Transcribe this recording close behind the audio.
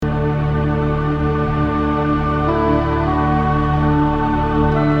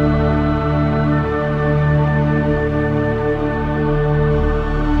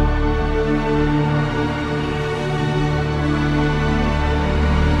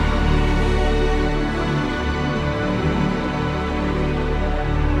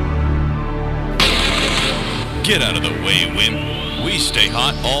Get out of the way, wimp. We stay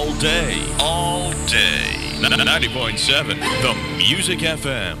hot all day. All day. 90.7, The Music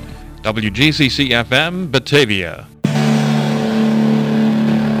FM. WGCC FM, Batavia.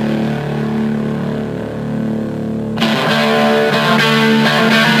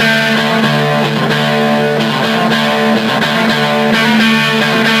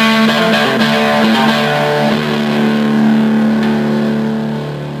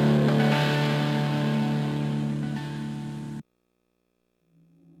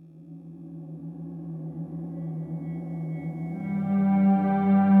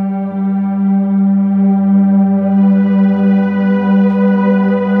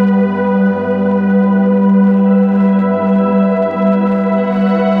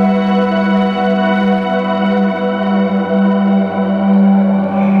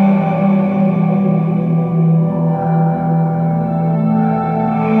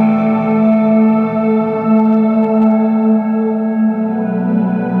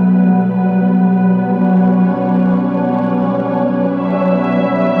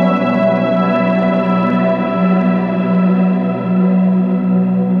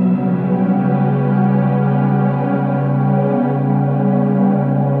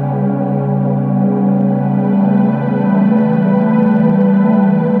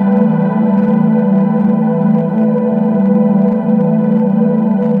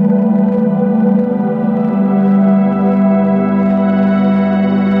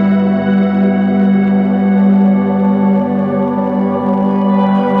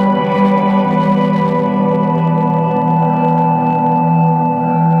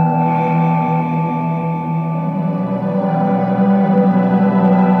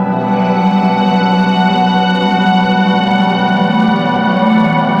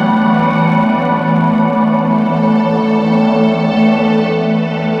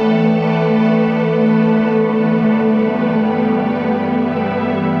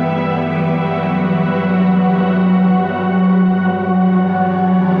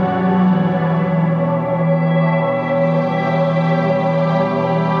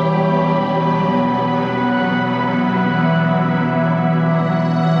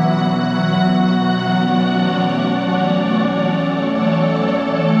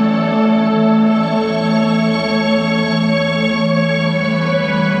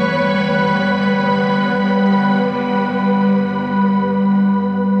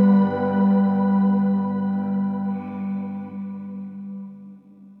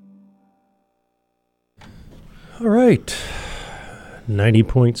 All right,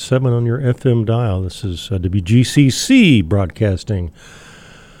 90.7 on your FM dial. This is WGCC broadcasting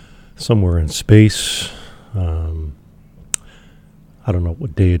somewhere in space. I don't know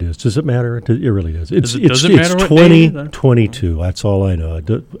what day it is. Does it matter? It really does. It's 2022. That's all I know.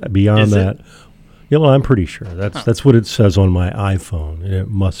 Beyond that, yeah, well, I'm pretty sure. That's what it says on my iPhone, and it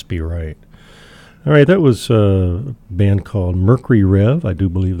must be right. All right, that was a band called Mercury Rev. I do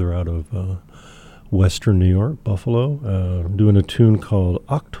believe they're out of Western New York, Buffalo, doing a tune called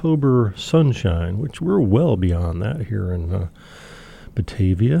October Sunshine, which we're well beyond that here in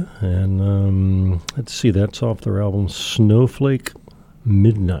Batavia. And let's see, that's off their album Snowflake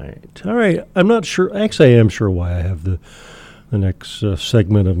Midnight. All right, I'm not sure. Actually, I am sure why I have the next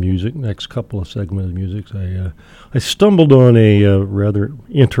segment of music, next couple of segments of music. I stumbled on a rather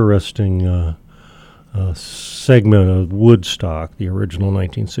interesting segment of Woodstock, the original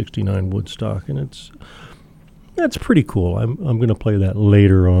 1969 Woodstock, and that's pretty cool. I'm going to play that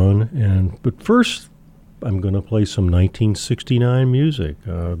later on, but first I'm going to play some 1969 music,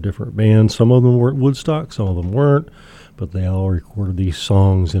 different bands. Some of them were at Woodstock, some of them weren't, but they all recorded these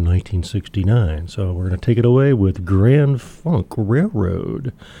songs in 1969. So we're going to take it away with Grand Funk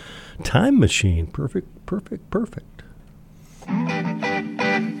Railroad, Time Machine. Perfect.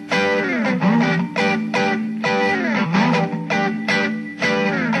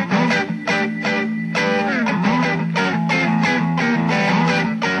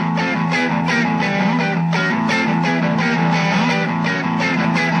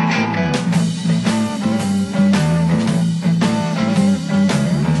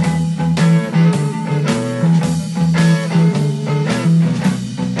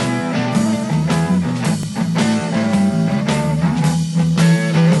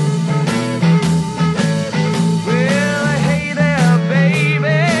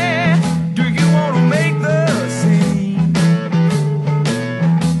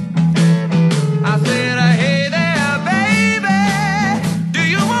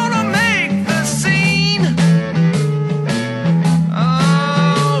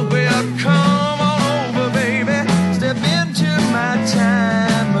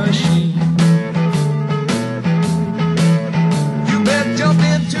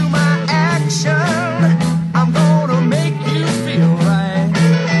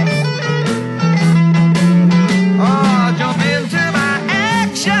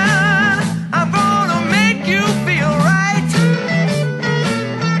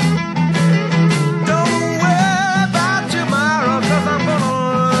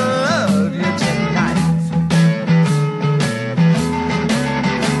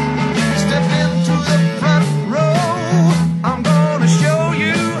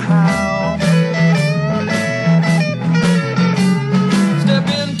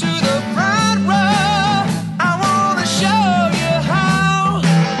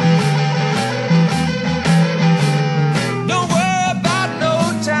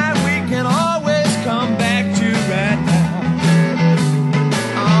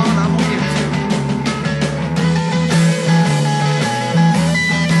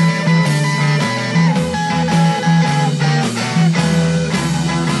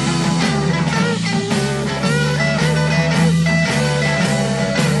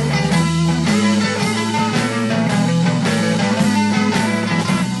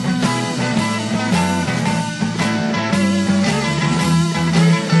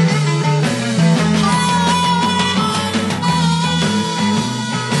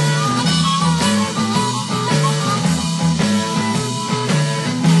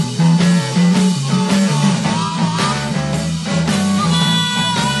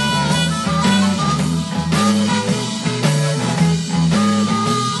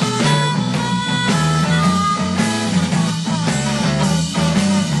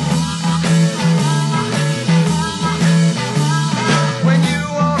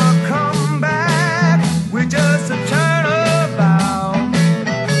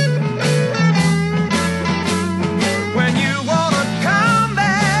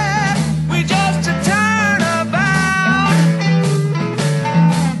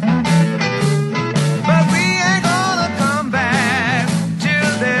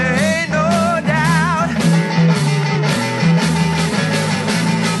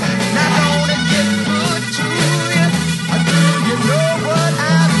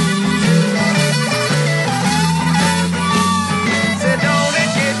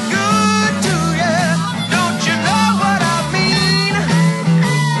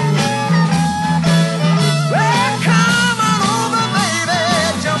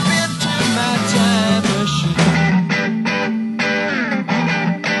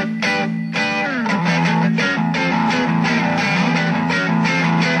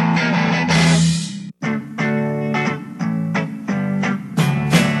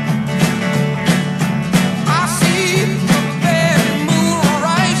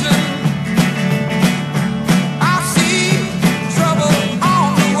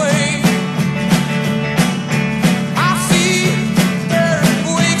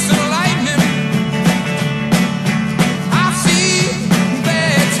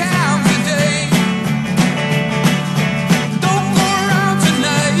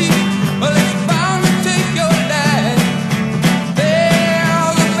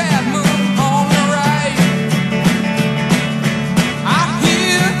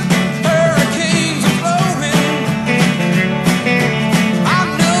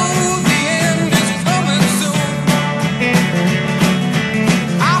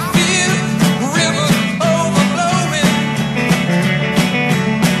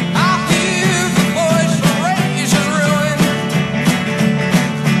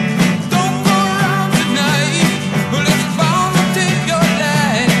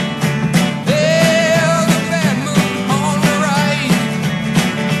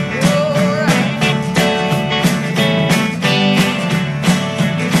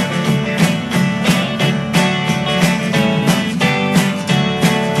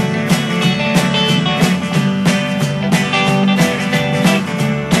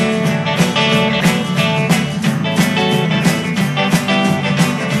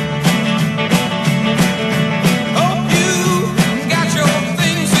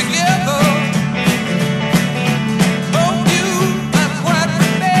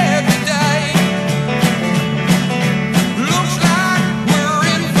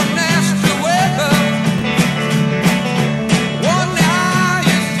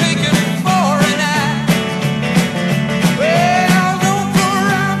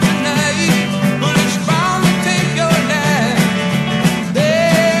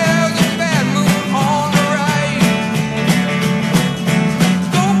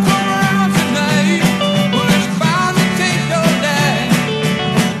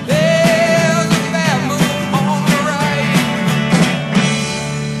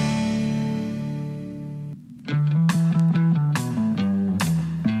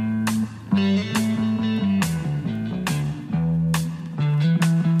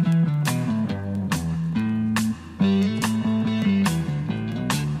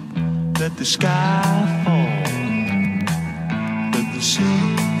 the sky fall, let the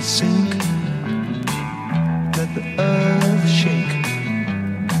sea sink, let the earth shake,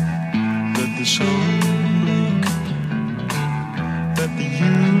 let the sun blink, let the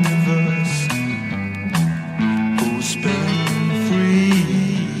universe go spin free.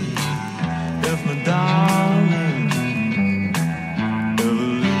 If my darling ever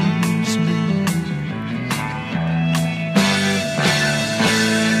leaves me,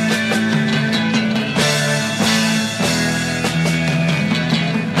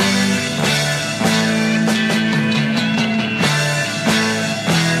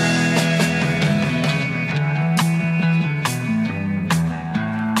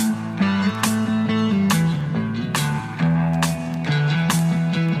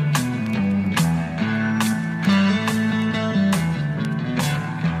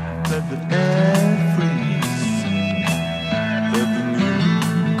 let the air freeze, let the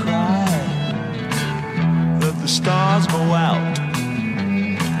moon cry, let the stars go out,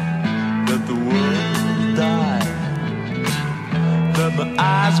 let the world die, let my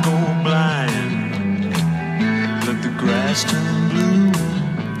eyes go blind, let the grass turn blue.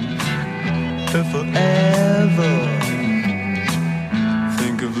 If I ever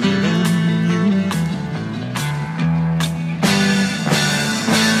think of leaving you,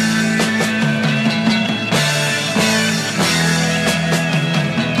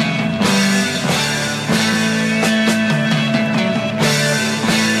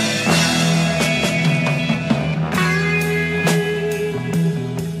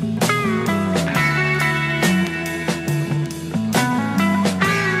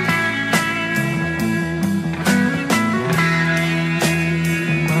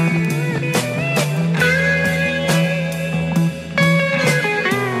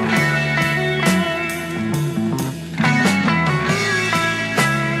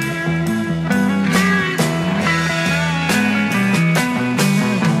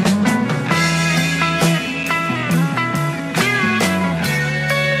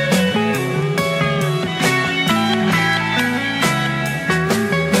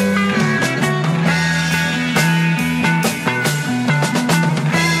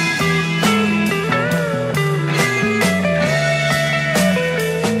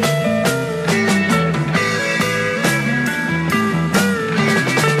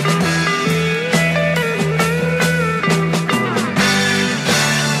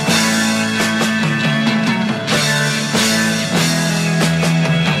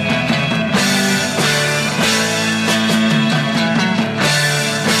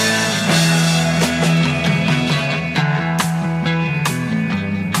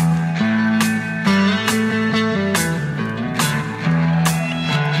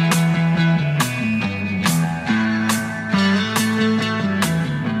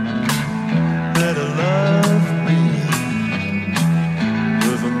 let her love me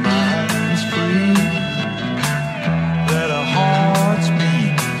with our minds free, let our hearts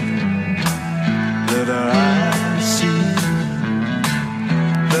beat, let our eyes see,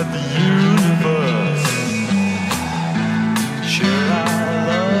 let the universe share our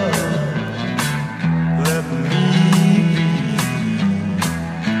love, let me be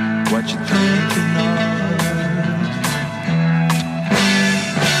what you're thinking of.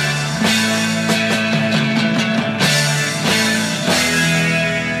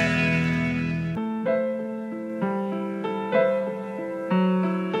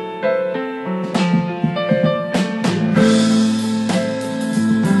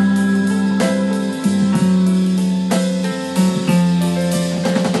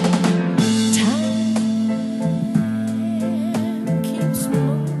 Time keeps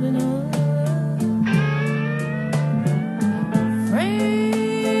moving on.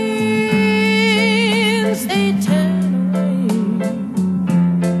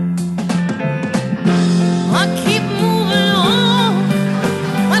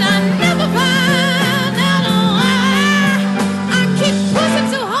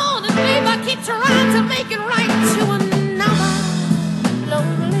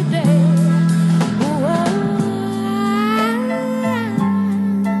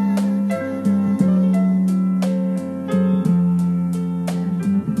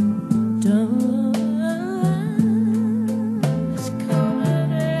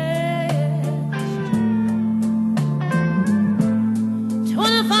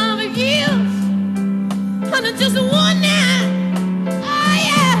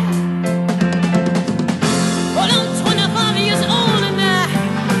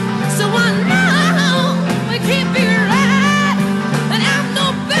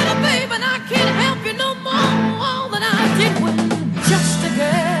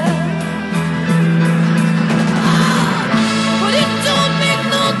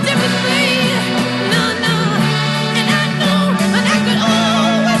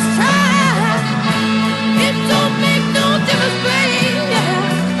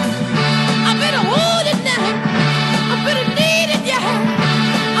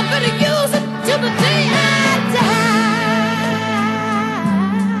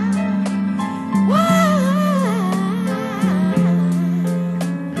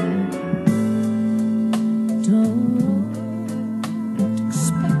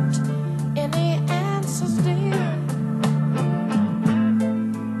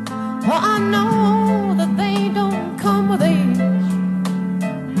 For I know that they don't come with age.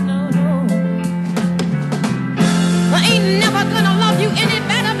 No, no. I ain't never gonna love you any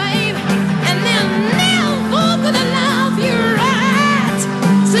better, babe. And they're never gonna love you right.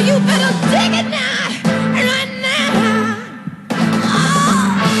 So you better dig it now, right now. Oh,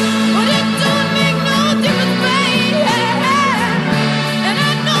 but it don't make no difference, babe. And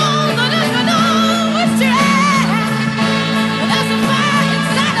I know that I can always try. But there's a fire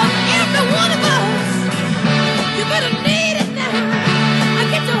inside of every one of us. You better need it now. I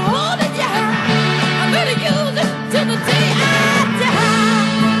get to hold it, yeah. I better use it till the day I die.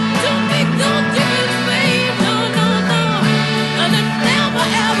 Don't make no difference, babe. No, no, no. And it never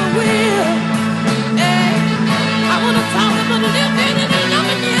ever will. Hey, I wanna talk about living and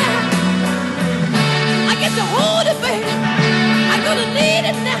loving you. I get to hold it, babe. I gonna need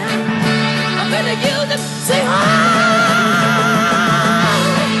it now. I better use it. Say, oh,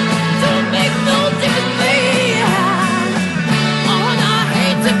 don't make no difference, babe. Oh, and I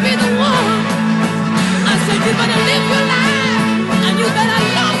hate to be the one. I said you better live your life and you better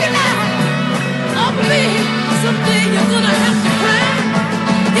love your life. Oh, babe, someday you're gonna have to cry.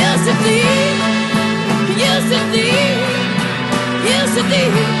 Yes, indeed. Yes, indeed. Yes,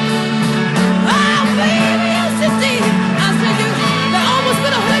 indeed. Oh, baby, yes, indeed. I said they're always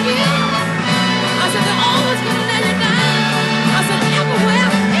gonna hurt you. I said they're always gonna let you down. I said everywhere,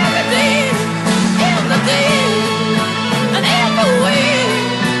 every day, and every way.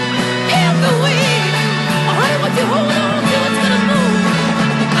 Oh, honey, what you hold on to, it's gonna move.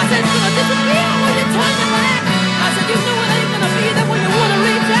 I said it's gonna disappear when you turn your back. I said you know it ain't gonna be there when you wanna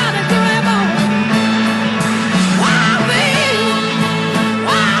reach out and grab on. Why, babe?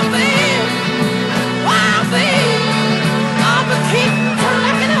 Why, babe? Why, babe? I'll be keep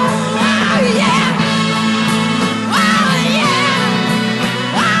collecting on. Wow, yeah. Wow, yeah.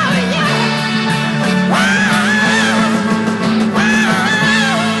 Wow, yeah.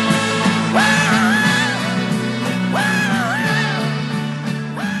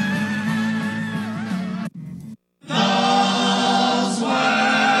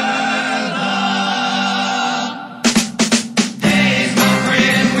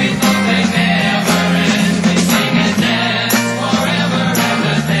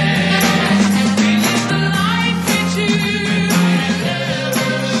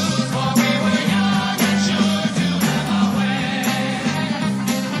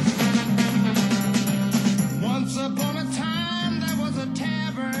 Once upon a time there was a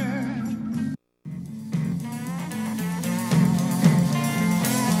tavern.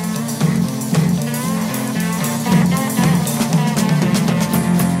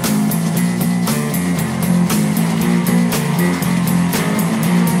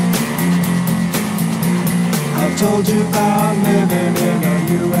 I told you about living in the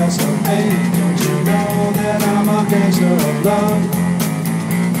US of A. Don't you know that I'm a gangster of love?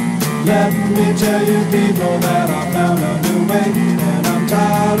 Let me tell you people that I found a new way. And I'm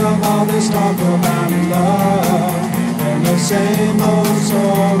tired of all this talk about love. And the same old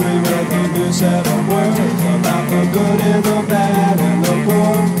story with a new set of words about the good and the bad and the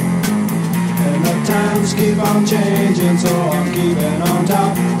poor. And the times keep on changing, so I'm keeping on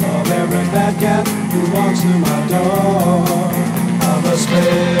top of every fat cat who walks through my door. I'm a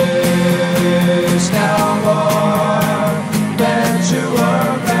space cowboy, bet you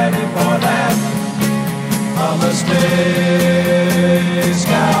were ready for that. I'm a space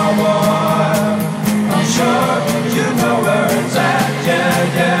cowboy, I'm sure you know where it's at.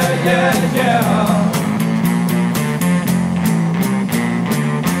 Yeah, yeah, yeah, yeah.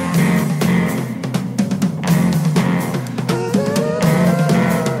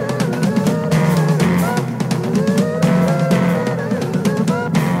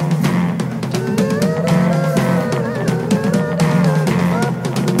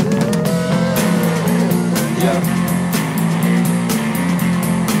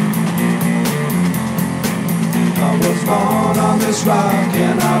 Rock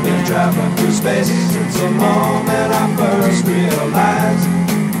and I've been traveling through space since the moment I first realized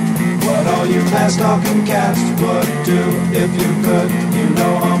what all you fast-talking cats would do if you could. You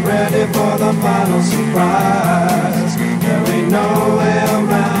know I'm ready for the final surprise. There ain't no way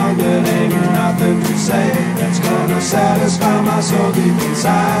around it, ain't nothing to say that's gonna satisfy my soul deep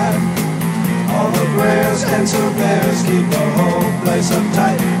inside. All the prayers and surveyors keep the whole place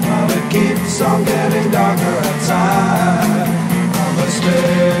uptight while it keeps on getting darker outside. I'm a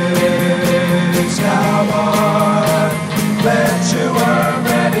space cowboy, bet you were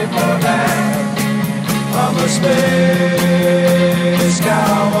ready for that. I'm a space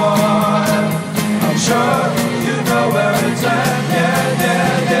cowboy, I'm sure you know where it's at. Yeah,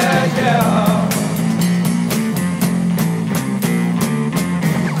 yeah, yeah, yeah.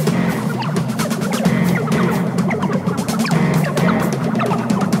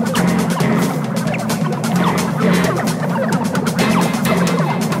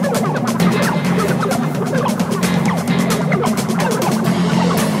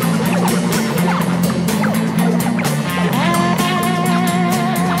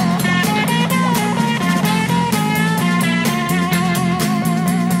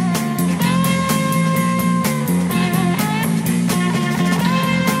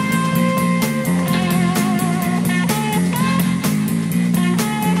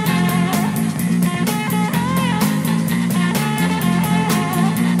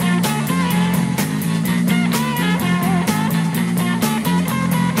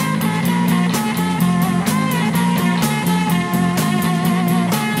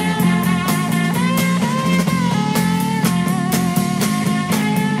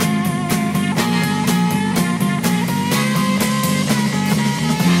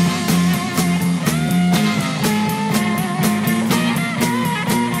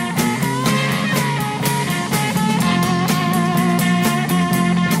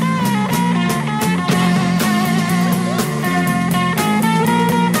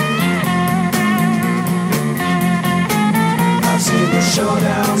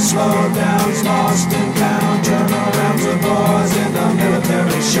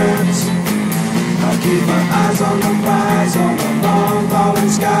 keep my eyes on the prize, on the long falling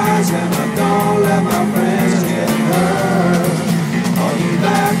skies, and I don't let my friends get hurt. All you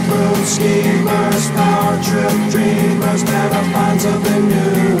backroom schemers, power trip dreamers, better find something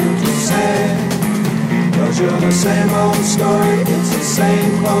new to say. Cause you're the same old story, it's the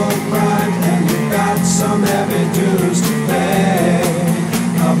same old crime, and you got some heavy dues to pay.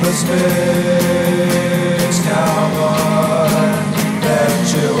 I'm the space cowboy, bet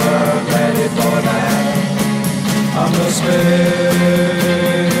you weren't ready for that. I'm the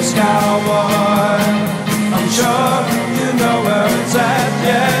space cowboy, I'm sure you know where it's at.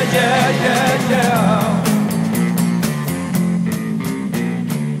 Yeah, yeah, yeah, yeah.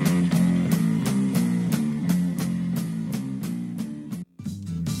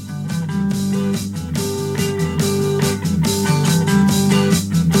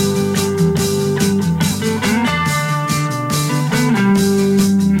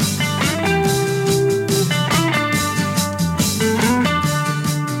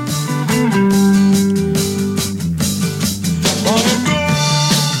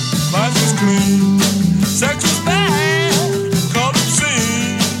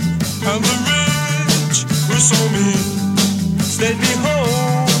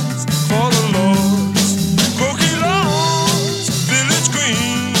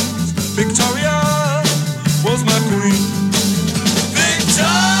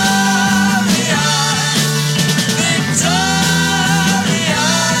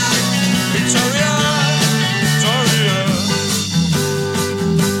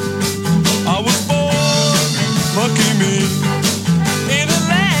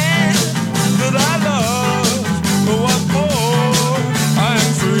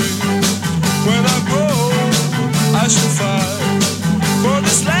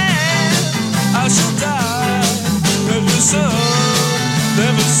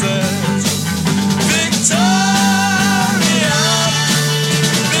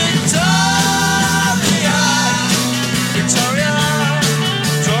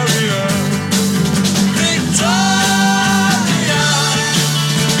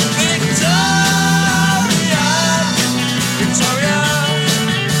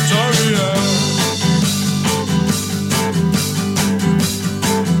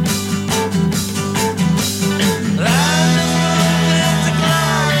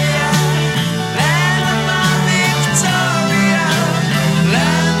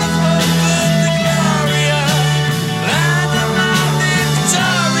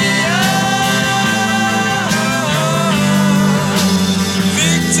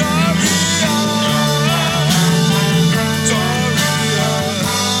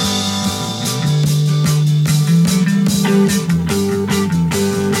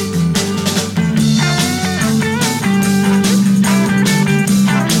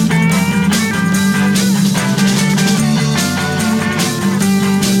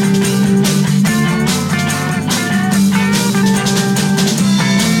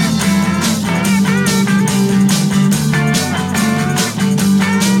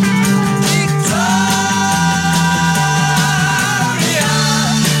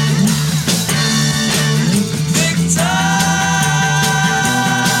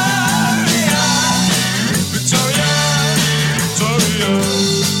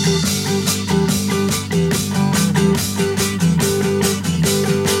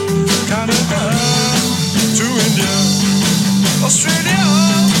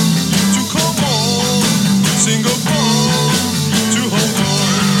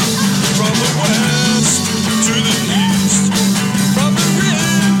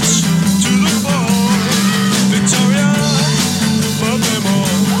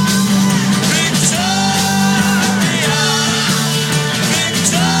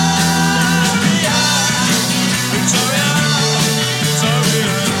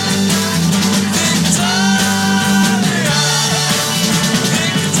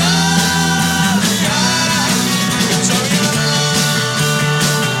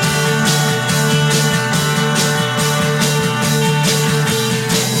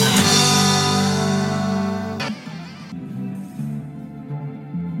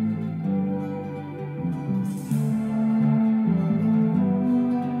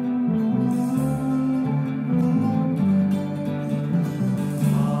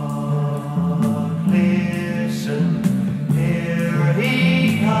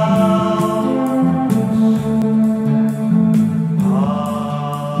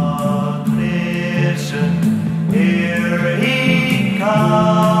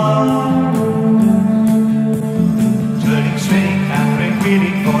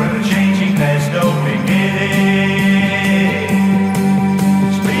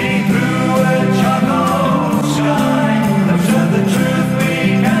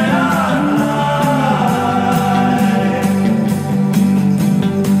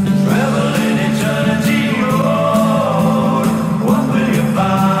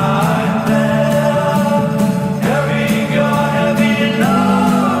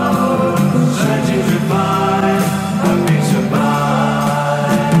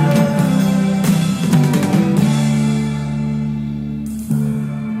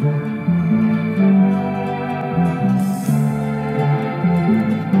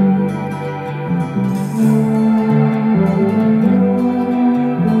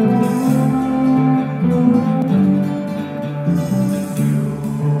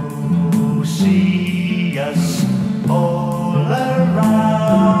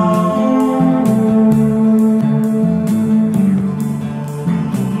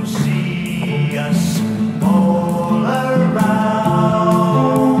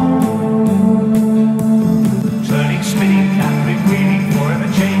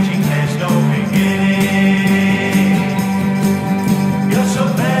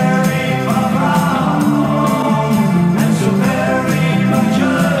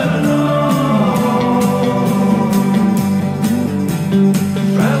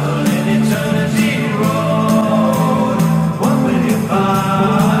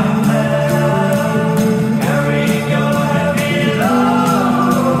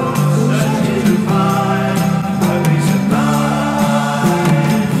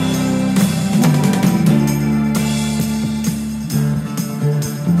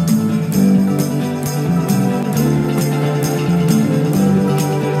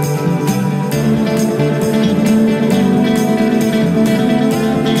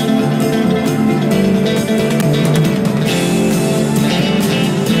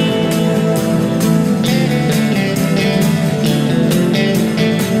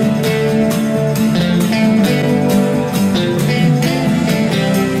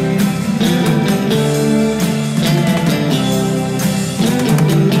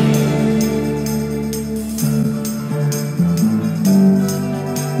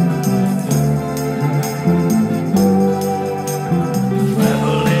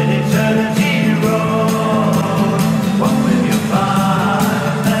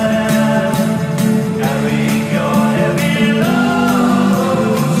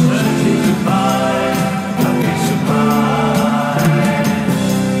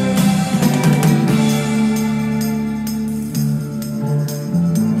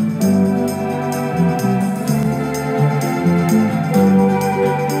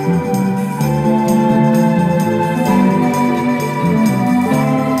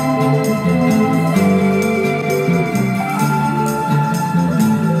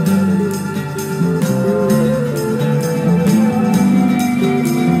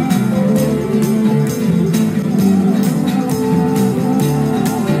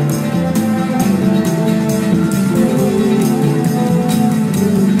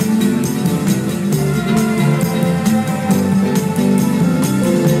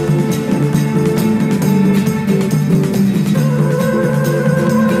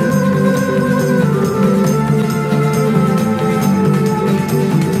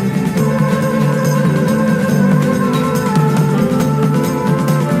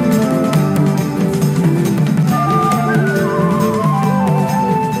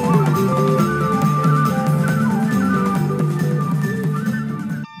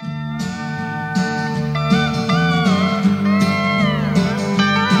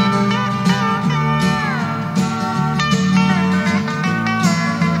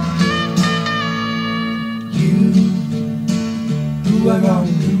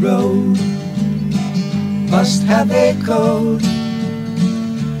 must have a code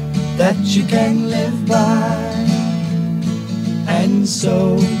that you can live by, and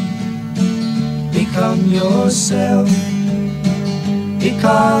so become yourself,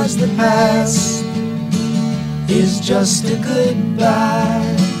 because the past is just a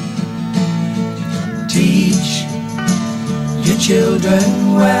goodbye. Teach your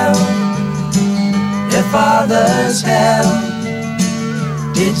children well, their father's hell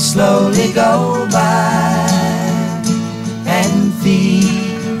did slowly go by, and feed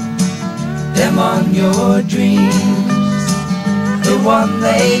them on your dreams, the one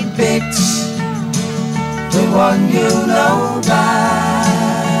they picked, the one you know by.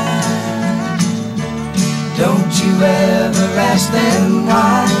 Don't you ever ask them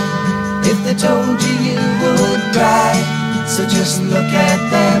why, if they told you you would cry, so just look at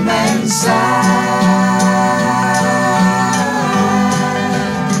them and sigh,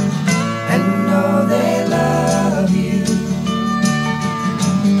 and know they love you.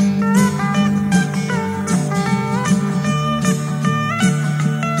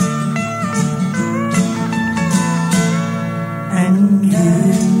 And you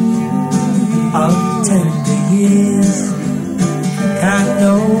of tender years can't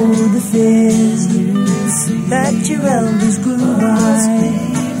know the fears that your elders grew by,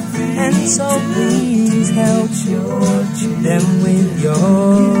 and so please help them with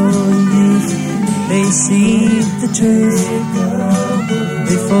your youth. They see the truth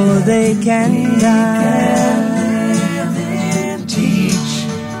before they can die. Teach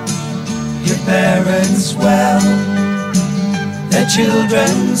your parents well, their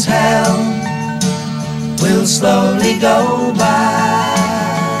children's hell will slowly go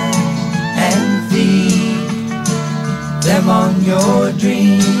by, and feed them on your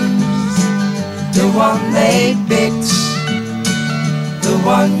dreams, the one they picked, the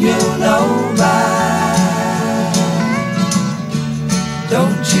one you know by.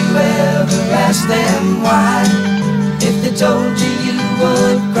 Don't you ever ask them why, if they told you you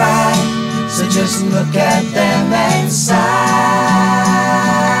would cry, so just look at them and sigh.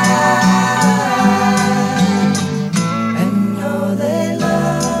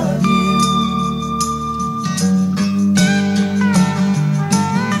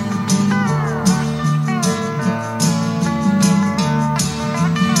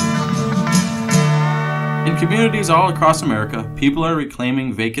 In communities all across America, people are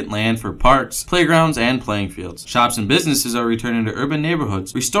reclaiming vacant land for parks, playgrounds, and playing fields. Shops and businesses are returning to urban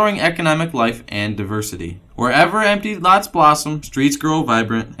neighborhoods, restoring economic life and diversity. Wherever empty lots blossom, streets grow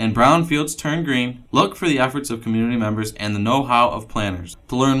vibrant, and brown fields turn green, look for the efforts of community members and the know-how of planners.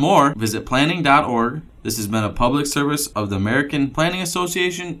 To learn more, visit planning.org. This has been a public service of the American Planning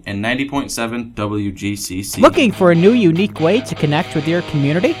Association and 90.7 WGCC. Looking for a new, unique way to connect with your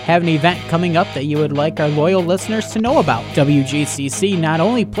community? Have an event coming up that you would like our loyal listeners to know about? WGCC not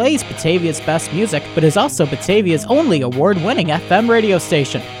only plays Batavia's best music, but is also Batavia's only award-winning FM radio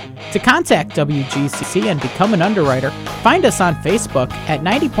station. To contact WGCC and become an underwriter, find us on Facebook at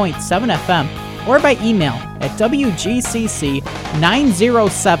 90.7 FM or by email at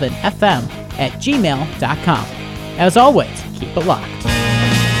WGCC907FM@gmail.com. As always, keep it locked.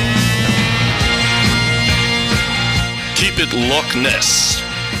 Keep it Loch Ness.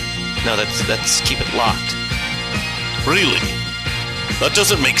 No, that's keep it locked. Really? That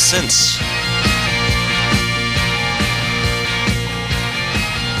doesn't make sense.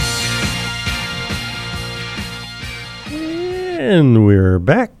 And we're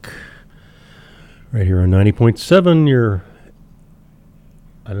back. Right here on 90.7, your,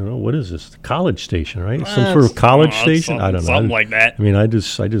 I don't know, what is this? The college station, right? Some sort of college station? I don't know. Something like that. I mean, I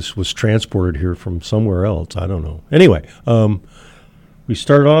just was transported here from somewhere else. I don't know. Anyway, we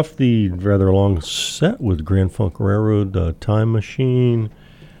started off the rather long set with Grand Funk Railroad, Time Machine,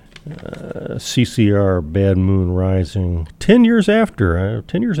 CCR, Bad Moon Rising. 10 years after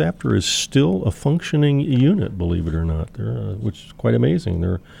is still a functioning unit, believe it or not, which is quite amazing.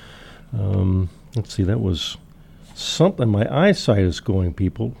 They're, let's see, that was something. My eyesight is going,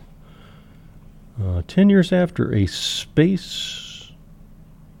 people. 10 years after, a space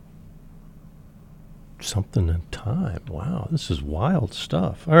something in time. Wow, this is wild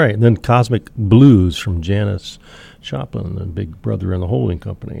stuff. All right, and then Cosmic Blues from Janis Joplin, the Big Brother and the Holding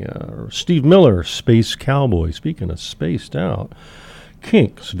Company. Steve Miller, Space Cowboy. Speaking of spaced out,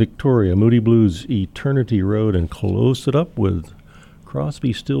 Kinks, Victoria, Moody Blues, Eternity Road, and closed it up with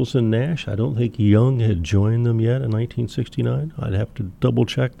Crosby, Stills, and Nash. I don't think Young had joined them yet in 1969. I'd have to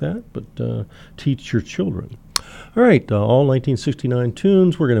double-check that, but Teach Your Children. All right, all 1969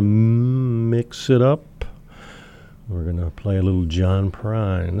 tunes. We're going to mix it up. We're going to play a little John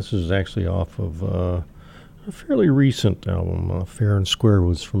Prine. This is actually off of a fairly recent album. Fair and Square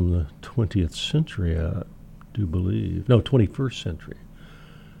was from the 20th century, I do believe. No, 21st century.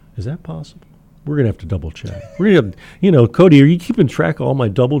 Is that possible? We're going to have to double check. We're going to, Cody, are you keeping track of all my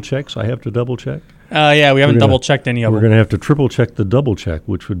double checks I have to double check? Yeah, we haven't double checked any of We're them. going to have to triple check the double check,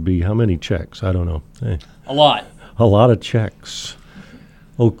 which would be how many checks? I don't know. Hey. A lot. A lot of checks.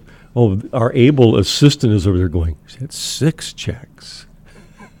 Oh, our able assistant is over there going, that's 6 checks.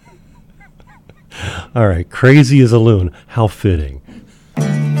 All right, Crazy as a Loon. How fitting.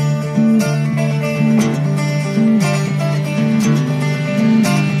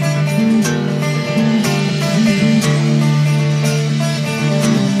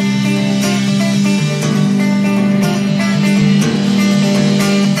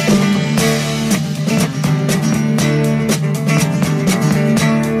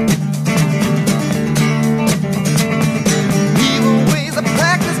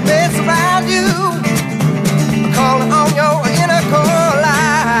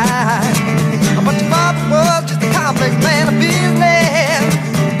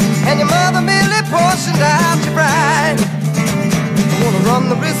 Run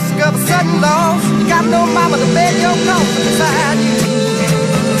the risk of a sudden loss. You got no mama to beg your coffin beside you.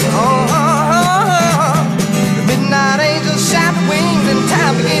 The midnight angels shine their wings and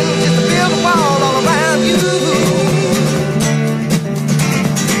time begins just to build a wall all around you.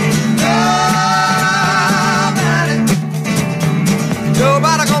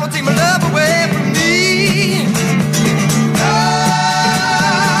 Nobody gonna take my love away from me.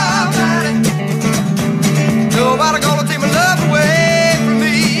 Nobody gonna take my love away.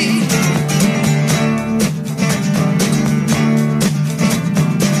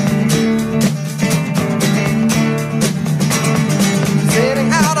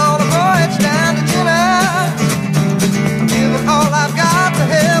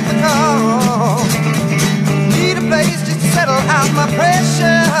 My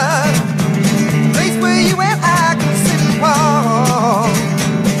pressure, place where you and I can sit and walk,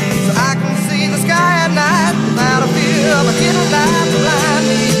 so I can see the sky at night without a fear of a hidden light to blind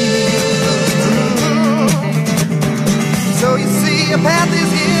me. So you see, a path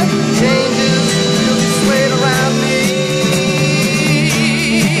is here, changes will be swayed around me.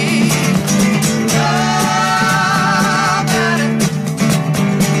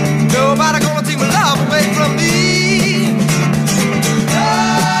 Nobody gonna take my love away from me.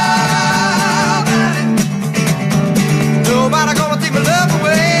 Nobody gonna take my love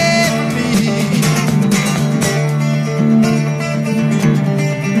away from me.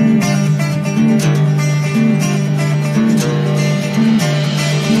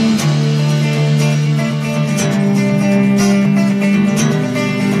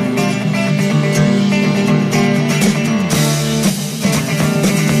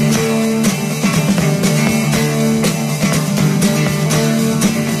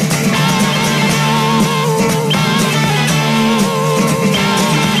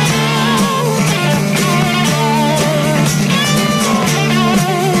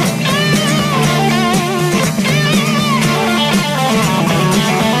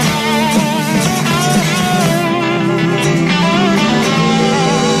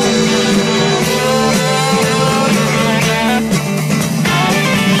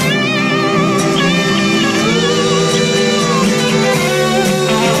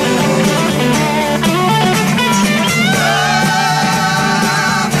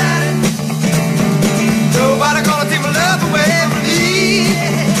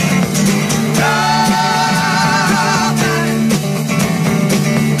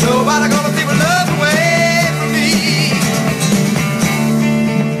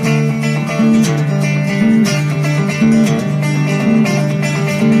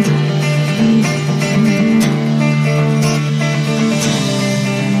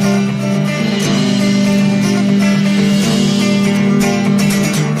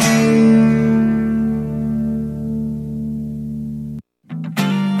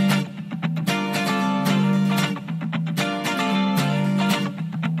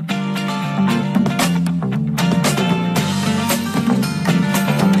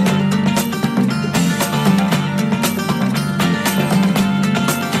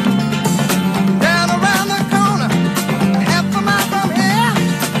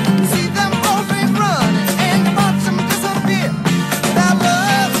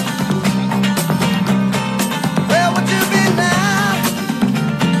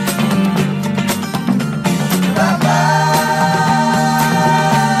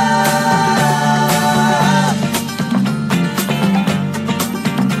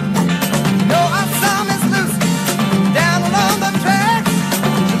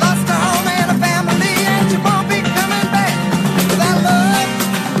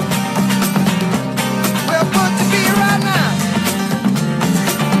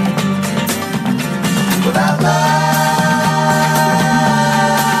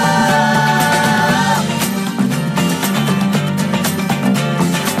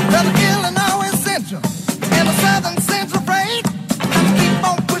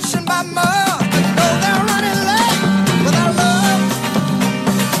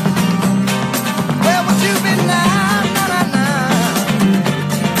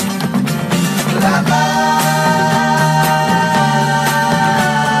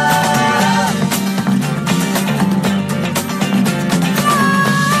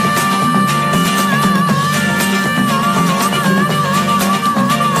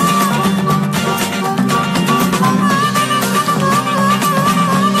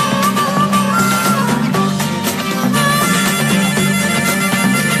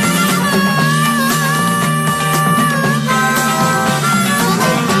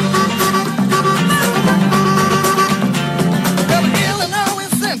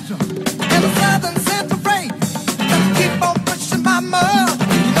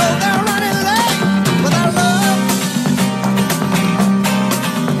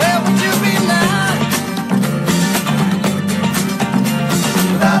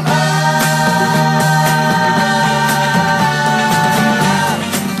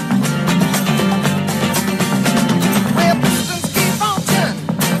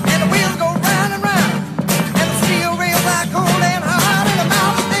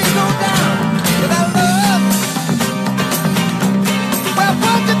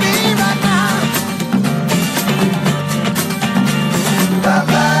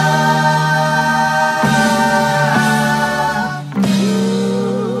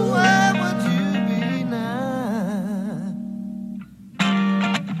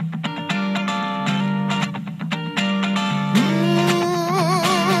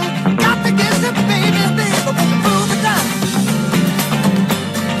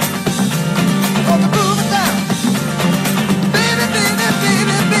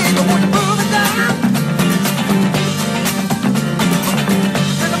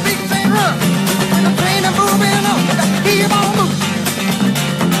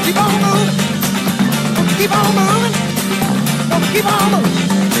 keep on moving.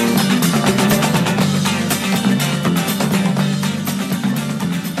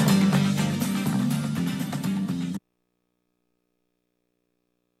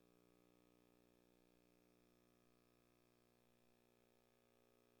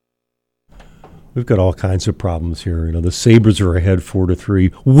 We've got all kinds of problems here. You know, the Sabres are ahead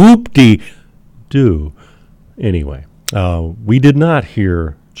 4-3. Whoop-de-doo. Anyway, we did not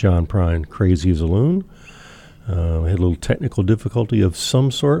hear John Prine, Crazy as a Loon. We had a little technical difficulty of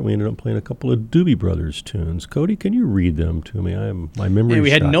some sort. We ended up playing a couple of Doobie Brothers tunes. Cody, can you read them to me? My memory. And we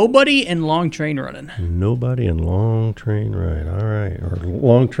had Nobody and Long Train Running. Nobody and Long Train Ride. All right. Or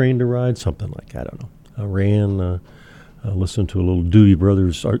Long Train to Ride, something like that. I don't know. Listened to a little Doobie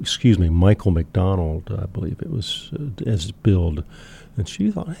Brothers, Michael McDonald, I believe it was, as billed. And she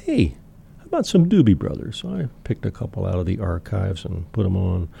thought, hey, how about some Doobie Brothers? So I picked a couple out of the archives and put them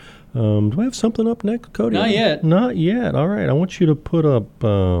on. Do I have something up next, Cody? Not yet. Not yet. All right. I want you to put up,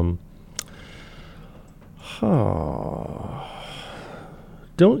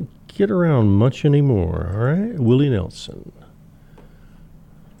 don't get around much anymore, all right? Willie Nelson.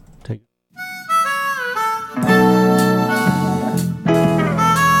 Take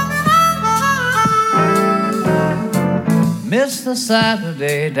Missed the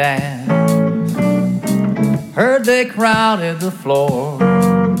Saturday dance. Heard they crowded the floor.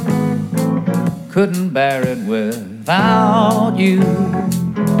 Couldn't bear it without you.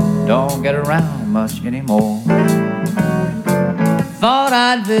 Don't get around much anymore. Thought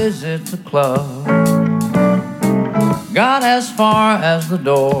I'd visit the club. Got as far as the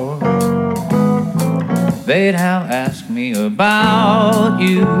door. They'd have asked me about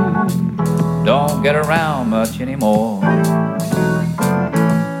you. Don't get around much anymore.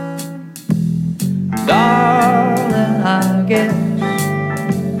 Darling, I guess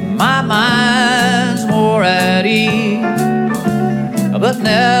my mind's more at ease, but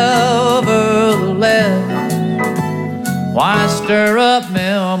nevertheless, why stir up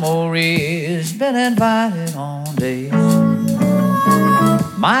memories? Been invited on dates,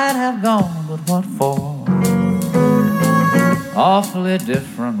 might have gone, but what for? Awfully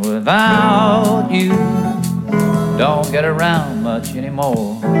different without you. Don't get around much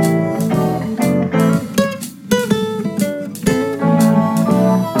anymore.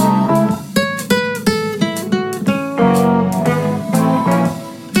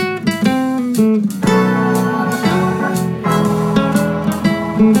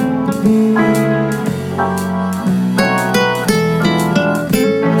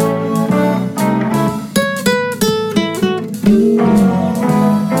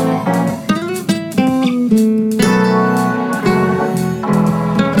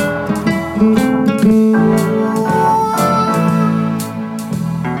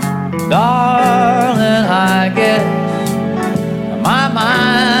 Darling, I guess my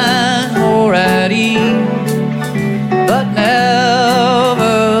mind's more at ease, but nevertheless,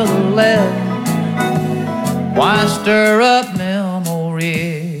 why stir up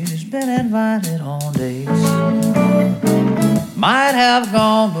memories? Been invited on dates, might have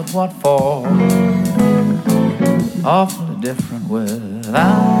gone, but what for? Awfully different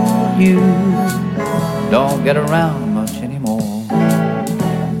without you. Don't get around much anymore.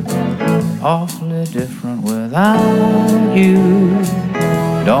 Awfully different without you.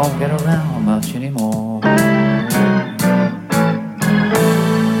 Don't get around much anymore.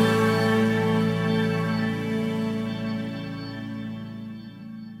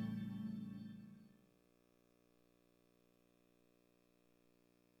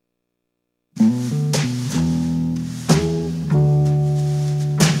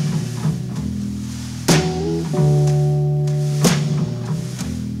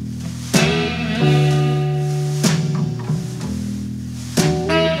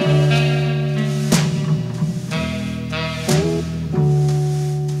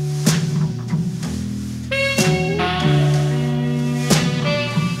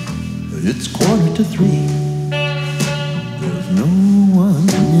 It's 2:45. There's no one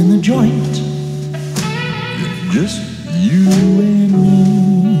in the joint. It's just you and me.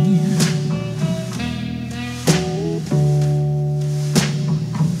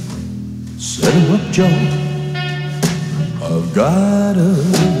 Set 'em up, Joe. I've got a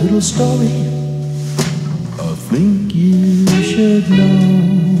little story I think you should know.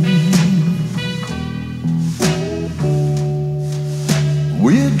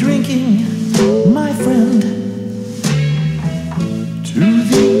 We're drinking, my friend, to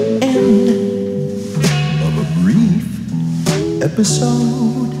the end of a brief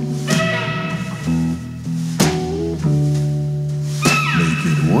episode. Make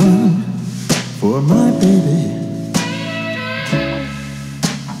it one for my baby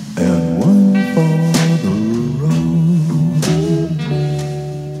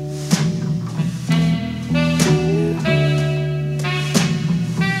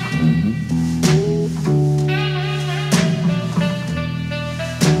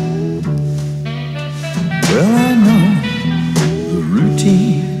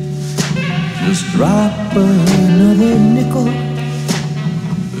Just drop another nickel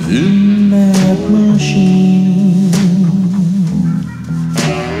in that machine.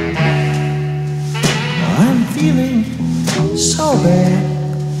 I'm feeling so bad.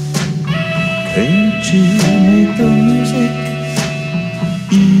 Can't you make the music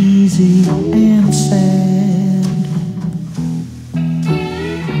easy and sad?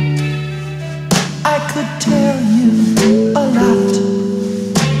 I could tell you a lot,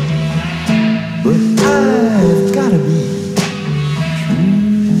 but I've gotta be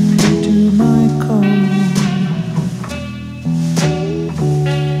true to my code.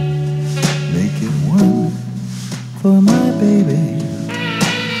 Make it one for my baby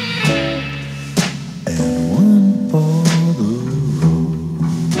and one for the road.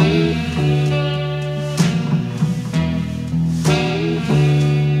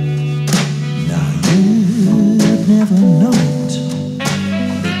 Now you'd never know it,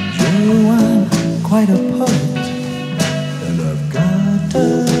 but Joe, I'm quite a poet, and I've got a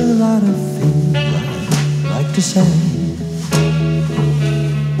lot of things I'd like to say.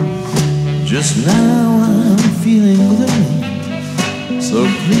 Just now I'm feeling gloomy, so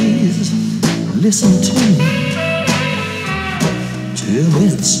please listen to me till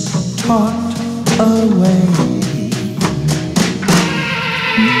it's talked away.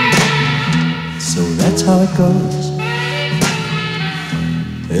 So that's how it goes.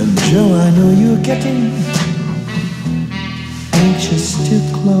 And Joe, I know you're getting anxious to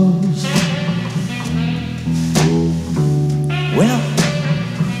close. Well,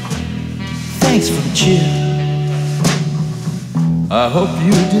 thanks for the cheer. I hope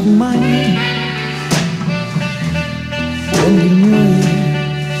you didn't mind me lending your ear.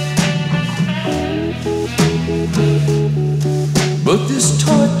 But this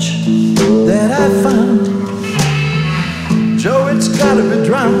torch that I found, Joe, it's gotta be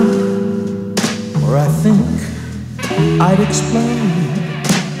drowned, or I think I'd explode.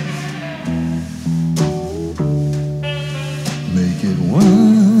 Make it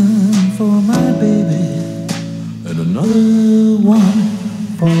one for my baby and another one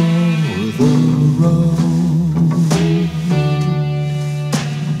for the road.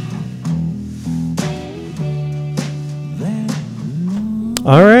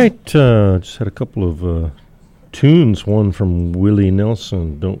 All right, just had a couple of tunes. One from Willie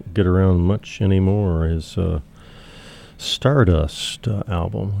Nelson, Don't Get Around Much Anymore, his Stardust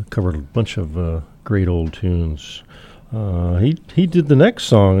album. Covered a bunch of great old tunes. He did the next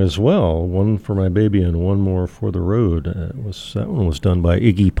song as well, One for My Baby and One More for the Road. That one was done by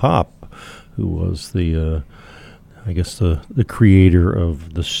Iggy Pop, who was the creator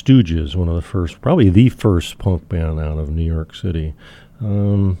of the Stooges, one of the first, probably the first punk band out of New York City.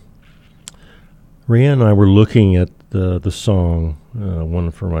 Rhiannon and I were looking at the song, One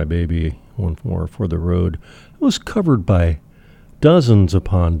for My Baby, One More for the Road. It was covered by dozens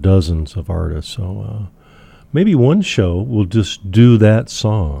upon dozens of artists, so maybe one show we'll just do that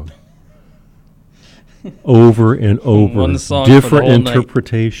song over and over, different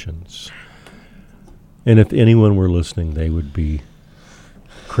interpretations. And if anyone were listening, they would be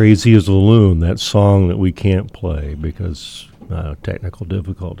crazy as a loon, that song that we can't play because technical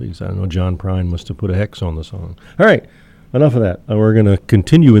difficulties. I don't know, John Prine must have put a hex on the song. All right, enough of that. We're going to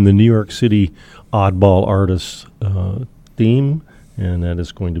continue in the New York City oddball artist theme, and that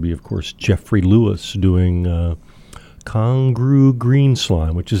is going to be, of course, Jeffrey Lewis doing Congru Green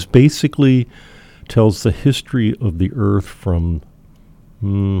Slime, which is basically tells the history of the Earth from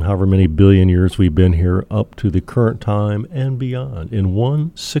however many billion years we've been here up to the current time and beyond in one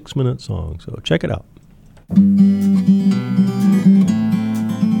 6-minute song. So check it out.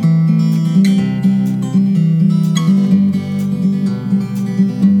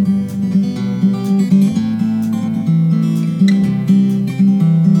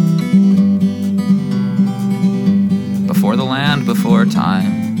 Before the land, before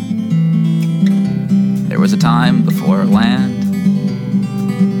time, there was a time before land,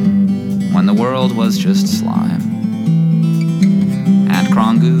 when the world was just slime, and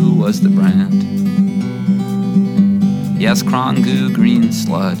Crongu was the brand. Yes, Crongu green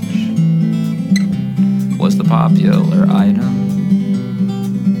sludge was the popular item.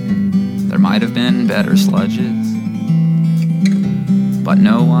 There might have been better sludges, but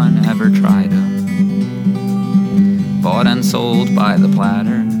no one ever tried them. Bought and sold by the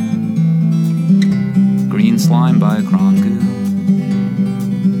platter, green slime by Crongu.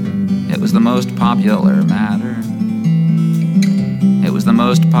 It was the most popular matter. It was the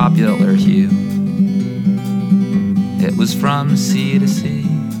most popular hue. It was from sea to sea.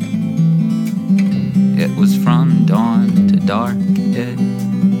 It was from dawn to dark. It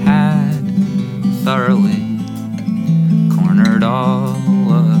had thoroughly cornered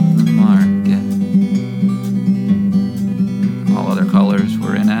all of the market. All other colors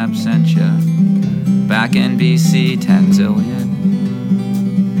were in absentia. Back in BC 10 zillion,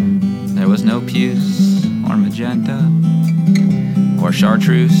 there was no puce or magenta or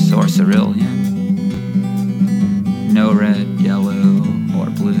chartreuse or cerulean, no red, yellow, or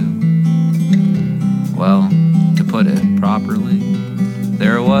blue. Well, to put it properly,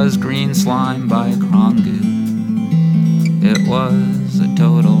 there was green slime by Krongu. It was a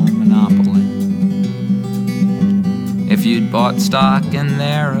total monopoly. If you'd bought stock in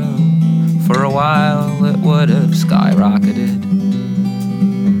Narrow, for a while it would have skyrocketed.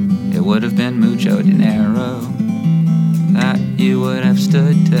 It would have been mucho dinero that you would have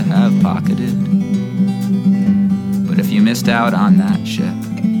stood to have pocketed. But if you missed out on that ship,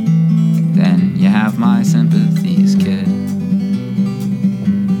 then you have my sympathies, kid.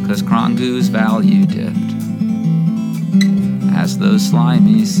 'Cause Krongu's value dipped, as those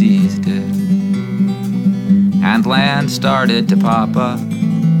slimy seas did. And land started to pop up,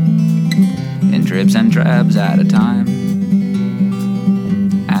 in dribs and drabs at a time.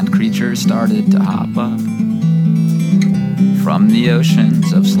 And creatures started to hop up from the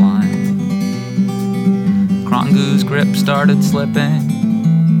oceans of slime. Krongu's grip started slipping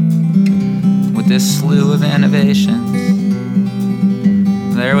with this slew of innovations.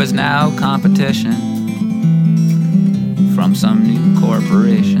 There was now competition from some new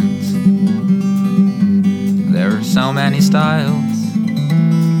corporations. There were so many styles,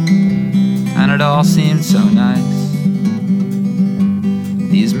 and it all seemed so nice.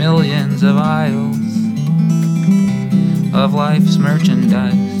 These millions of aisles of life's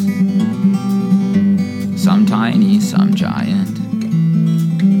merchandise, some tiny, some giant,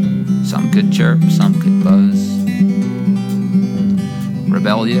 some could chirp, some could buzz,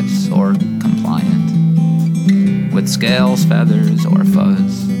 rebellious or compliant, with scales, feathers, or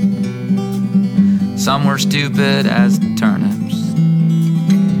fuzz. Some were stupid as turnips,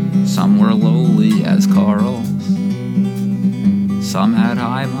 some were lowly as corals, some had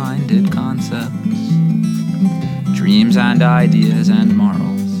high-minded concepts, dreams and ideas and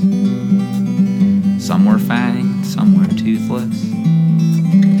morals. Some were fanged, some were toothless,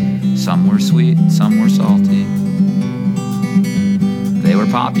 some were sweet, some were salty. They were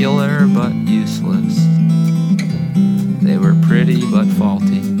popular but useless. They were pretty but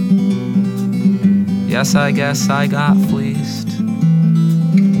faulty. Yes, I guess I got fleeced.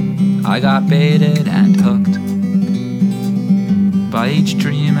 I got baited and hooked by each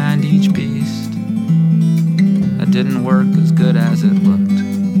dream and each beast that didn't work as good as it looked.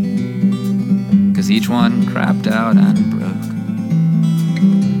 'Cause each one crapped out and broke.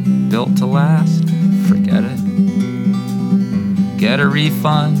 Built to last, forget it. Get a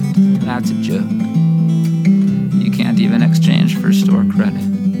refund, that's a joke. You can't even exchange for store credit.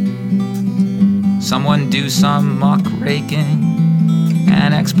 Someone do some muck raking,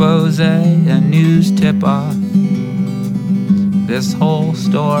 an expose, a news tip-off. This whole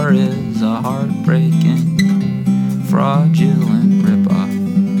store is a heartbreaking, fraudulent rip-off.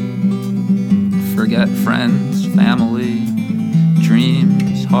 Forget friends, family,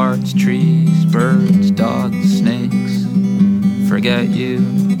 dreams, hearts, trees, birds, dogs, snakes. Forget you,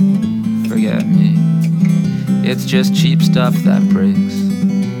 forget me. It's just cheap stuff that breaks.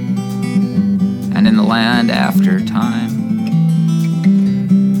 And in the land after time,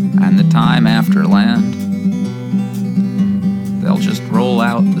 and the time after land, they'll just roll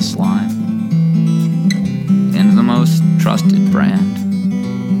out the slime into the most trusted brand.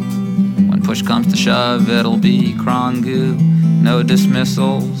 When push comes to shove, it'll be Krongu. No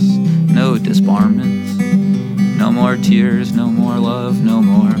dismissals, no disbarments, no more tears, no more love, no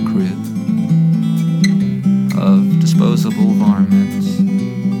more crew of disposable varmints.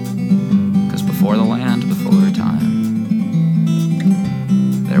 'Cause before the land, before time,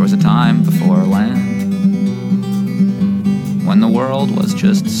 there was a time before land, when the world was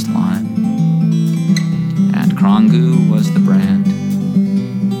just slime, and Krongu was the brand.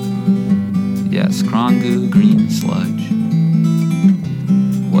 Yes, Krongu green sludge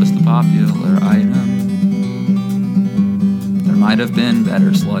was the popular item. There might have been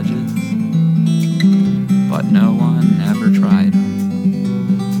better sludges, but no one ever tried them.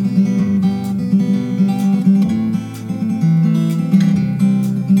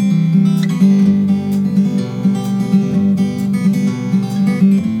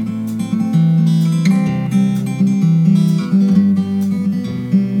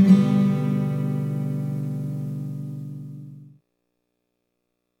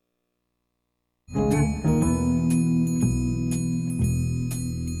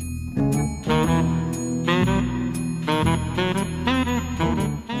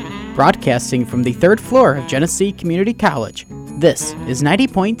 broadcasting from the third floor of Genesee Community College. This is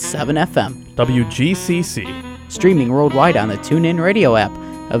 90.7 FM. WGCC. Streaming worldwide on the TuneIn Radio app,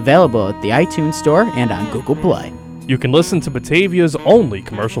 available at the iTunes Store and on Google Play. You can listen to Batavia's only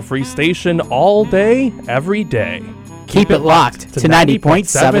commercial-free station all day, every day. Keep it locked to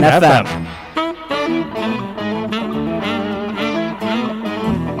 90.7 FM.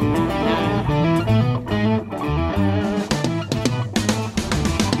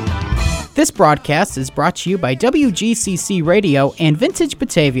 This broadcast is brought to you by WGCC Radio and Vintage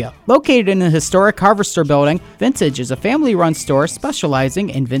Batavia. Located in the historic Harvester Building, Vintage is a family-run store specializing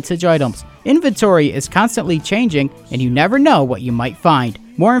in vintage items. Inventory is constantly changing, and you never know what you might find.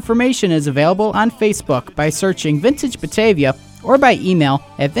 More information is available on Facebook by searching Vintage Batavia or by email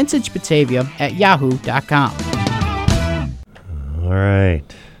at vintagebatavia@yahoo.com. All right.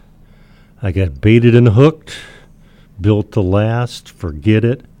 I got baited and hooked, built to last, forget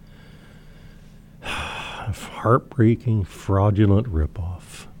it. Heartbreaking, fraudulent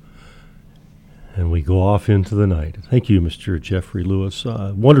ripoff. And we go off into the night. Thank you, Mr. Jeffrey Lewis.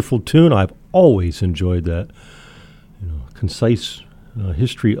 Wonderful tune. I've always enjoyed that. Concise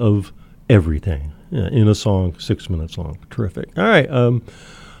history of everything in a song, 6 minutes long. Terrific. All right. I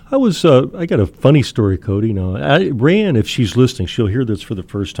got a funny story, Cody. Now, Ran, if she's listening, she'll hear this for the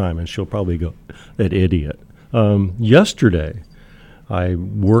first time, and she'll probably go, that idiot. Yesterday, I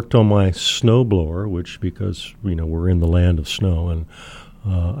worked on my snowblower, which because we're in the land of snow, and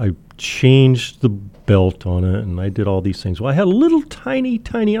I changed the belt on it, and I did all these things. Well, I had a little tiny,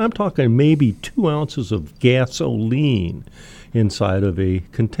 I'm talking maybe 2 ounces of gasoline inside of a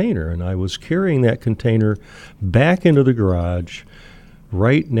container, and I was carrying that container back into the garage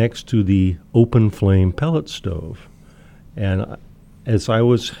right next to the open flame pellet stove. And as I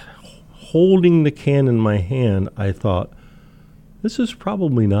was holding the can in my hand, I thought, this is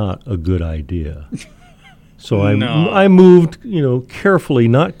probably not a good idea. So I moved, carefully,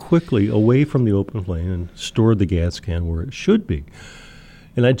 not quickly, away from the open flame and stored the gas can where it should be.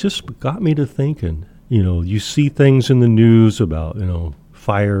 And it just got me to thinking, you see things in the news about,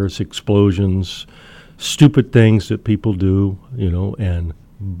 fires, explosions, stupid things that people do, and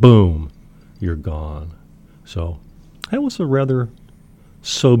boom, you're gone. So that was a rather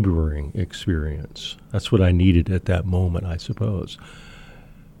sobering experience. That's what I needed at that moment, I suppose.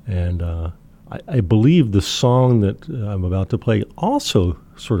 And I believe the song that I'm about to play also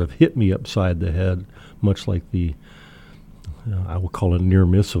sort of hit me upside the head, much like the, I will call it near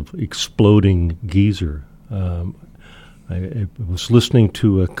miss of Exploding Geezer. I was listening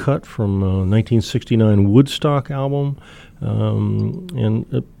to a cut from 1969 Woodstock album, and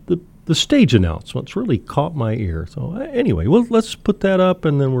the stage announcements really caught my ear. So anyway, well, let's put that up,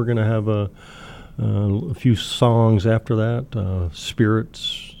 and then we're going to have a few songs after that.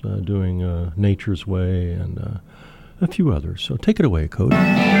 Spirits doing Nature's Way, and a few others. So take it away, Cody.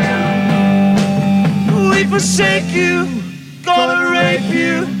 We forsake you, gonna rape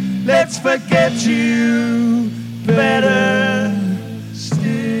you, let's forget you better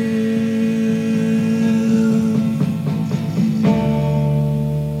still.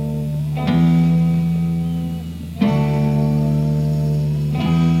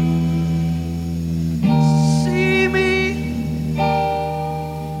 See me,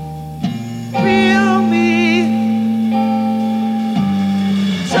 feel me,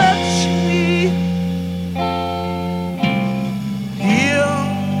 touch me, heal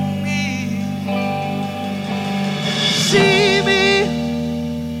me. See me,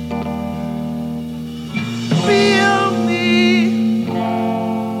 feel me,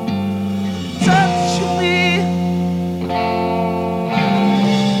 touch me,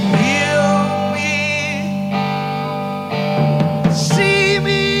 heal me. See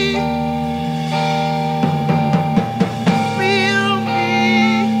me, feel me,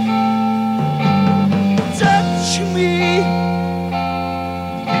 touch me,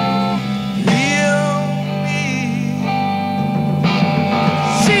 heal me.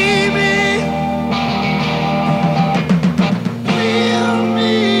 See me, feel me,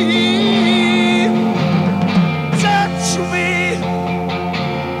 touch me,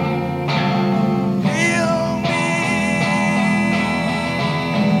 heal me.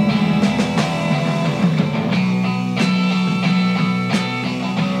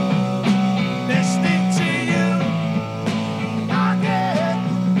 Listening to you, I get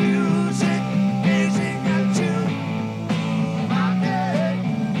music, gazing at you.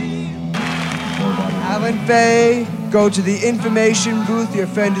 Alan Fay, go to the information booth. Your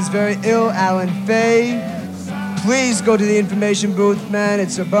friend is very ill, Alan Fay. Please go to the information booth, man.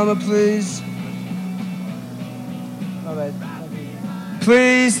 It's a bummer, please. All right.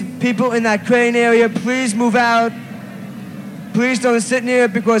 Please, people in that crane area, please move out. Please don't sit near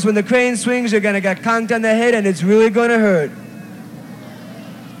it because when the crane swings, you're gonna get conked on the head and it's really gonna hurt.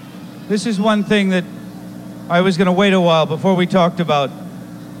 This is one thing that I was gonna wait a while before we talked about,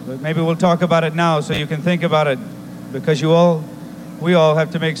 but maybe we'll talk about it now so you can think about it, because we all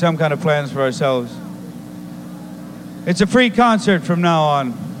have to make some kind of plans for ourselves. It's a free concert from now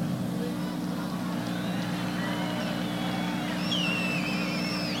on.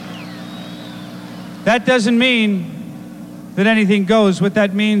 That doesn't mean that anything goes. What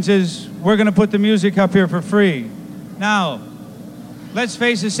that means is we're going to put the music up here for free. Now, let's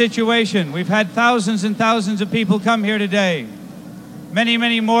face the situation. We've had thousands and thousands of people come here today. Many,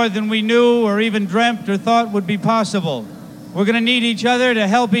 many more than we knew or even dreamt or thought would be possible. We're going to need each other to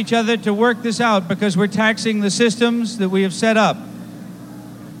help each other to work this out because we're taxing the systems that we have set up.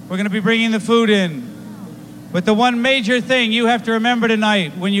 We're going to be bringing the food in. But the one major thing you have to remember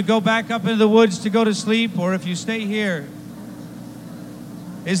tonight when you go back up into the woods to go to sleep, or if you stay here,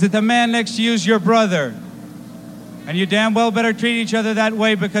 is that the man next to you is your brother. And you damn well better treat each other that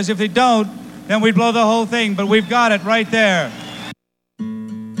way, because if they don't, then we blow the whole thing. But we've got it right there.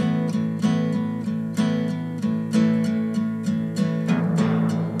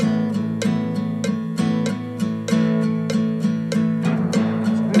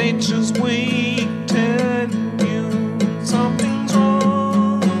 Nature's way telling you something's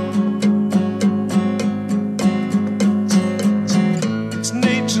wrong. It's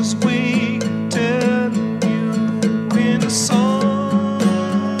nature's way telling you in a song.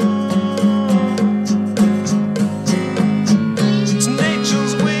 It's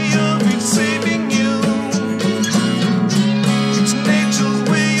nature's way of saving you. It's nature's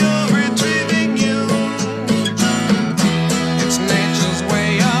way of retrieving you. It's nature's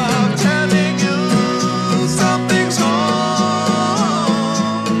way of telling you something's wrong.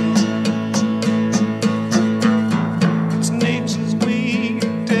 It's nature's way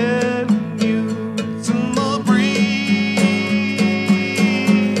of telling you it's in the breeze.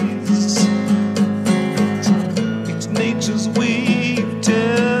 It's nature's way of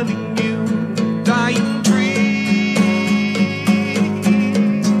telling you dying trees.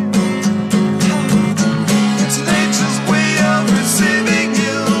 It's nature's way of receiving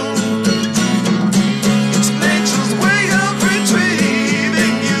you. It's nature's way of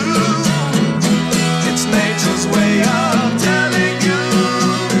retrieving you. It's nature's way of telling you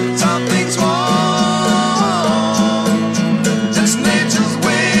something's wrong. It's nature's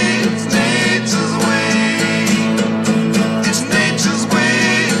way, it's nature's way. It's nature's way,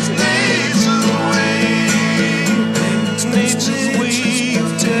 it's nature's way. It's nature's way of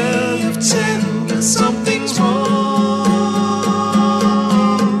telling you something's wrong.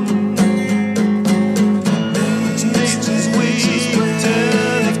 It's nature's way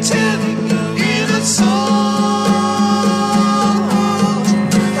of telling you in a song.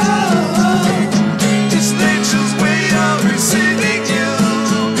 It's nature's way of receiving you.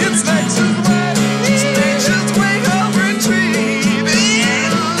 It's nature's way. It's nature's way of retrieving you.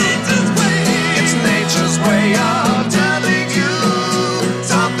 It's nature's way of telling you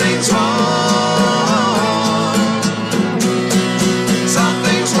something's wrong.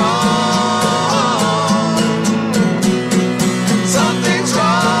 Something's wrong. Something's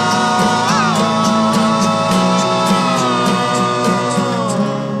wrong.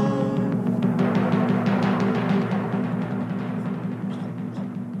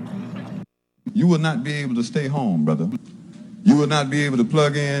 You will not be able to stay home, brother. You will not be able to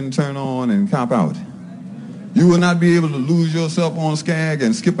plug in, turn on, and cop out. You will not be able to lose yourself on Skag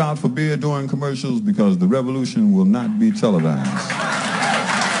and skip out for beer during commercials because the revolution will not be televised.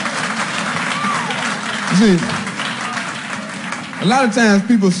 You see, a lot of times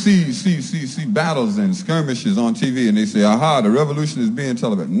people see battles and skirmishes on TV and they say, aha, the revolution is being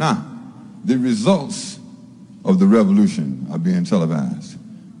televised. Nah, the results of the revolution are being televised.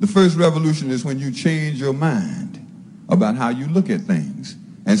 The first revolution is when you change your mind about how you look at things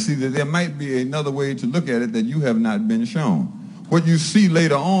and see that there might be another way to look at it that you have not been shown. What you see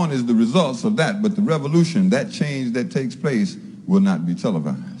later on is the results of that, but the revolution, that change that takes place, will not be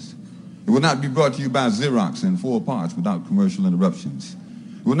televised. It will not be brought to you by Xerox in 4 parts without commercial interruptions.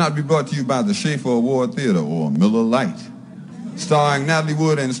 It will not be brought to you by the Schaefer Award Theater or Miller Lite, starring Natalie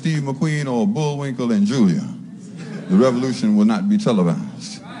Wood and Steve McQueen or Bullwinkle and Julia. The revolution will not be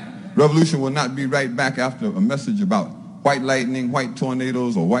televised. Revolution will not be right back after a message about white lightning, white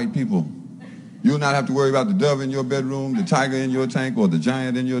tornadoes, or white people. You will not have to worry about the dove in your bedroom, the tiger in your tank, or the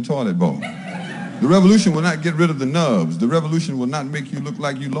giant in your toilet bowl. The revolution will not get rid of the nubs. The revolution will not make you look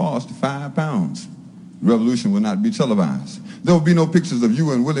like you lost 5 pounds. The revolution will not be televised. There will be no pictures of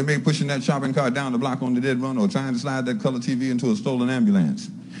you and Willie Mae pushing that shopping cart down the block on the dead run or trying to slide that color TV into a stolen ambulance.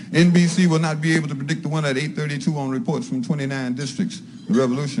 NBC will not be able to predict the one at 8:32 on reports from 29 districts. The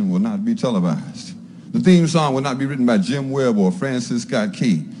revolution will not be televised. The theme song will not be written by Jim Webb or Francis Scott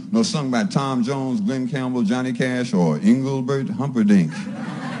Key, nor sung by Tom Jones, Glenn Campbell, Johnny Cash, or Engelbert Humperdinck,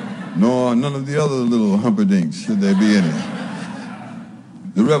 nor none of the other little Humperdinks, should there be any.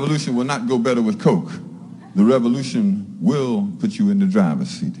 The revolution will not go better with Coke. The revolution will put you in the driver's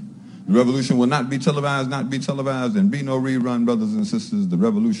seat. The revolution will not be televised, and be no rerun, brothers and sisters. The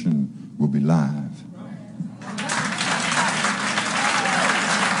revolution will be live.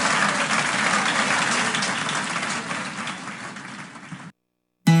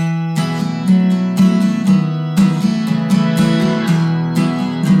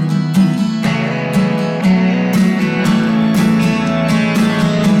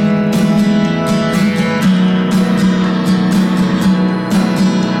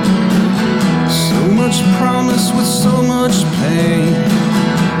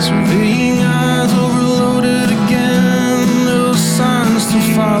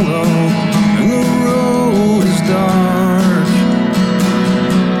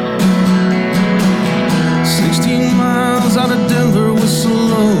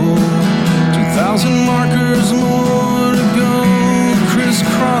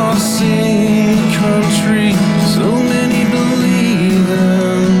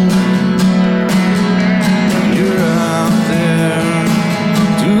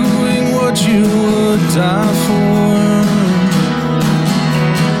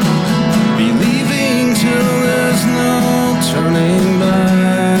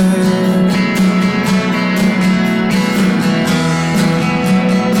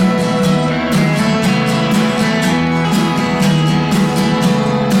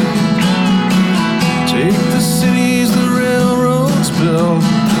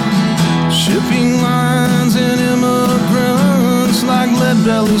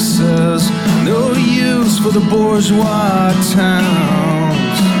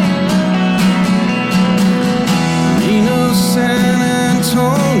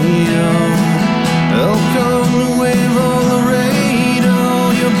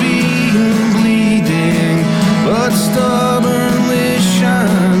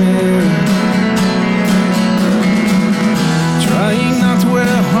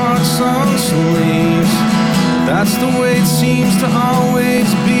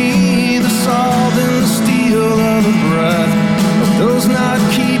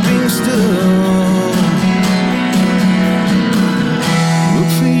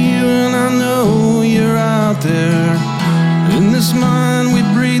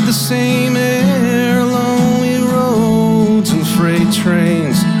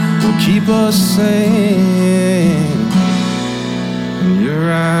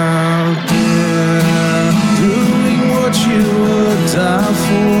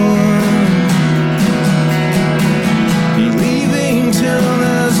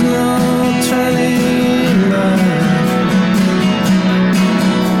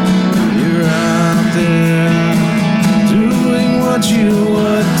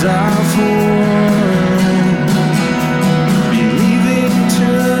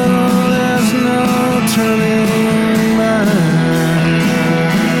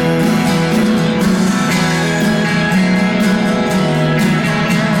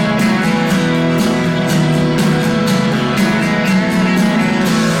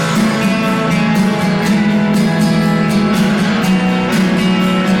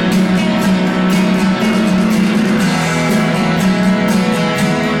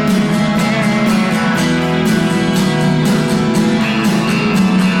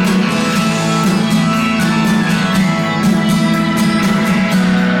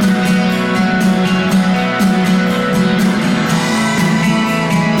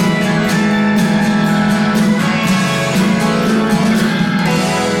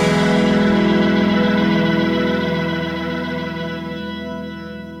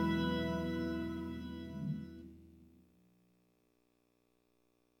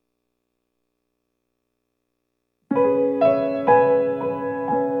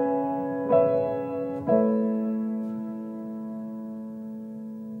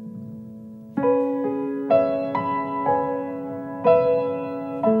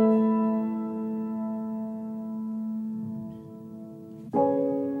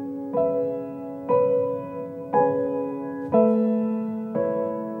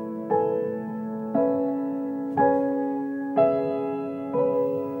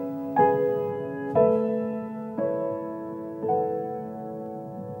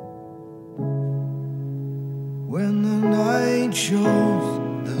 When the night shows,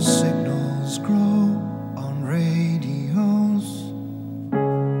 the signals grow on radios.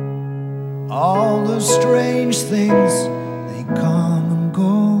 All the strange things, they come and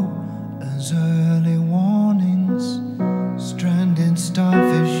go as early warnings. Stranded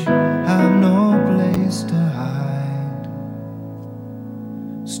starfish have no place to hide,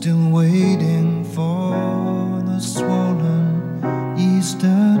 still waiting for the swollen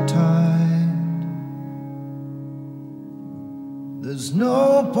Easter tide. There's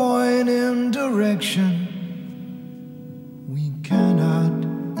no point in direction, we cannot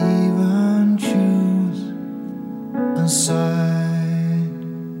even choose a side.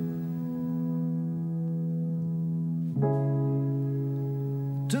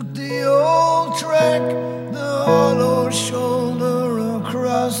 Took the old track, the hollow shoulder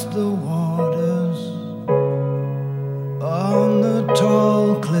across the waters. On the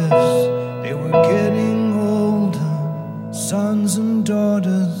tall cliffs, they were getting older, sons and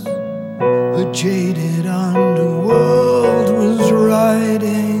daughters. The jaded underworld was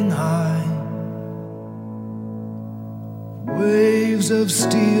riding high. Waves of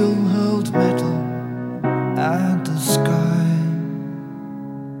steel hurled metal at the sky.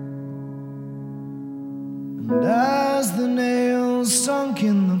 And as the nails sunk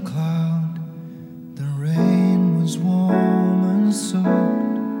in the cloud, the rain was warm and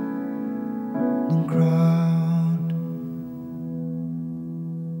soaked the crowd.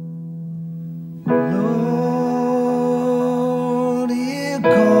 Lord, here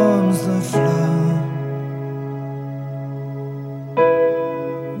comes the flood.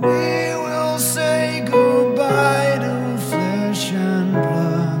 We will say goodbye to flesh and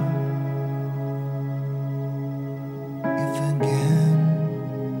blood. If again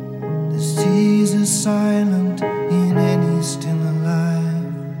the seas are silent in any still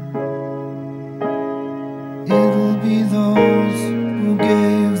alive, it'll be those who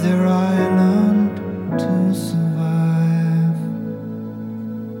gave their island to survive.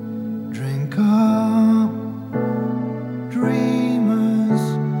 Drink up, dreamers,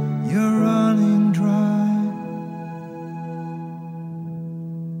 you're running dry.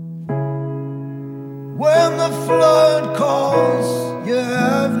 When the flood calls, you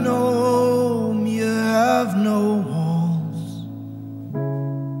have no home, you have no walls.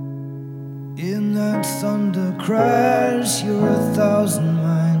 In that thunder crash, you're 1,000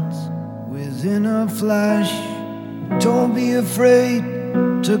 miles within a flash. Don't be afraid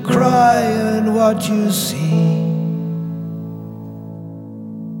to cry at what you see.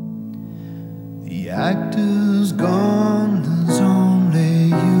 The actor's gone, there's only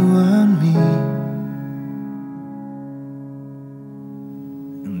you and me.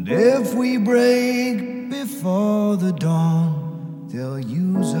 And if we break before the dawn, they'll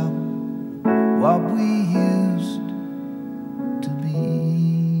use up what we used to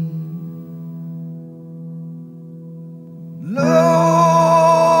be.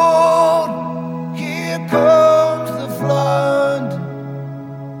 Lord, here comes the flood.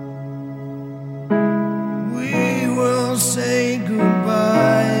 We will say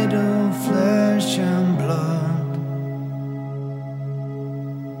goodbye to flesh and blood.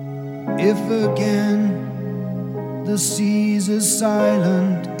 If again the seas are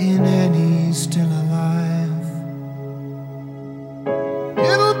silent in any still alive,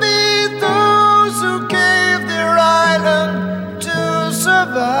 it'll be those who gave their island to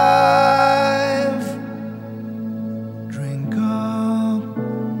survive. Drink up,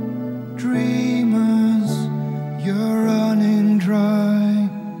 dreamers, you're running dry.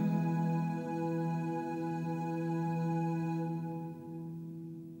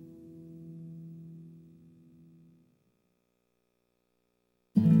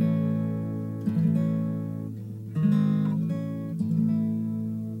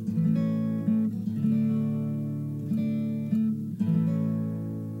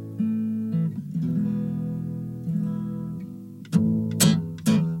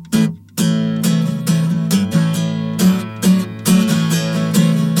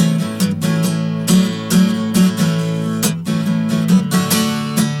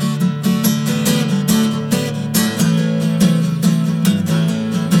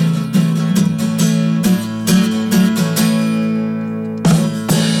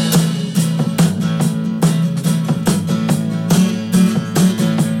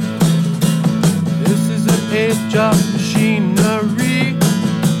 Job machinery,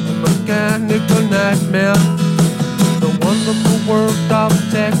 a mechanical nightmare. The wonderful world of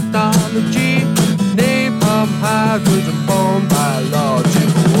technology, napalm hydrogen bomb,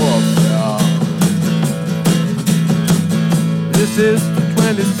 biological warfare. This is the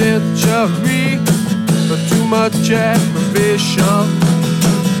 20th century, but too much aggravation.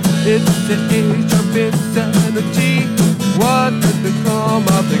 It's the age of insanity. What did become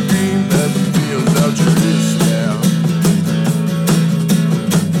of the green pleasant fields of Jerusalem?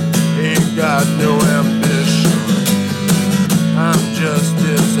 Ain't got no ambition. I'm just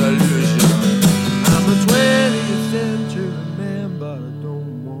disillusioned. I'm a 20th century man, but I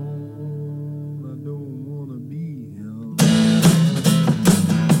don't wanna be him.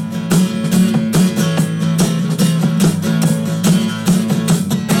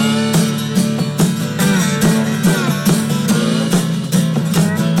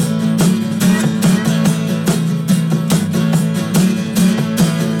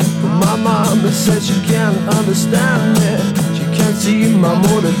 My mama said she can't understand me. She can't see my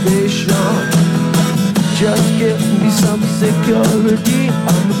motivation. Just give me some security.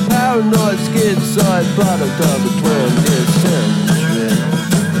 I'm a paranoid schizoid product of the 20th century.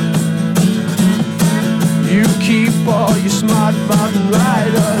 You keep all your smart mountain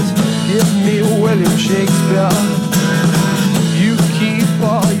riders. Give me William Shakespeare. You keep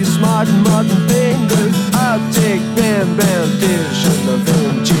all your smart modern fingers. I'll take Bam Bam Dish and the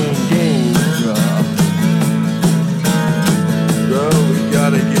Vinci Game Drop. Girl, we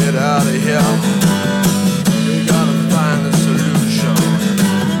gotta get out of here. We gotta find a solution.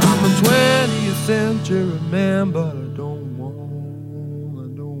 I'm a 20th century man, but I don't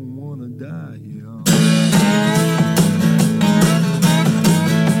wanna die here.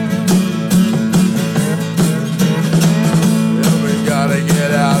 Yeah, we gotta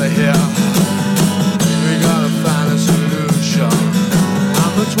get out of here. We gotta find a solution.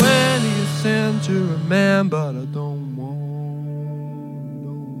 I'm a 20th century man, but I don't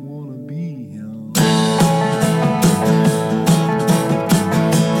wanna be him.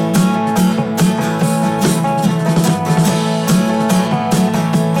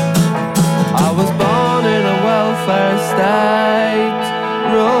 I was born in a welfare state,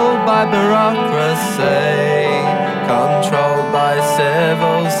 ruled by bureaucracy, controlled by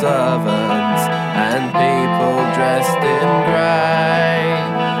civil servants and people dressed in grey.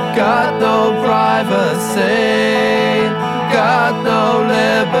 Got no privacy, got no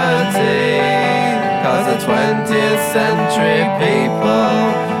liberty, 'cause the 20th century people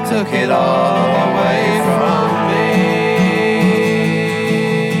took it all away from me.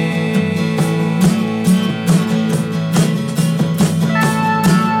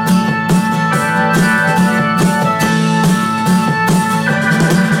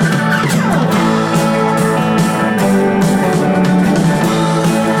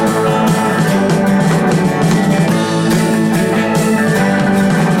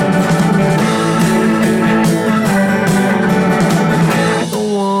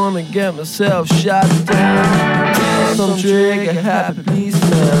 Get myself shot down. Some trigger happy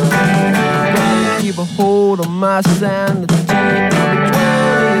policeman. Gotta keep a hold on my sanity. I'm a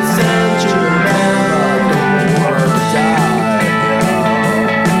 20th century man, but I don't wanna die.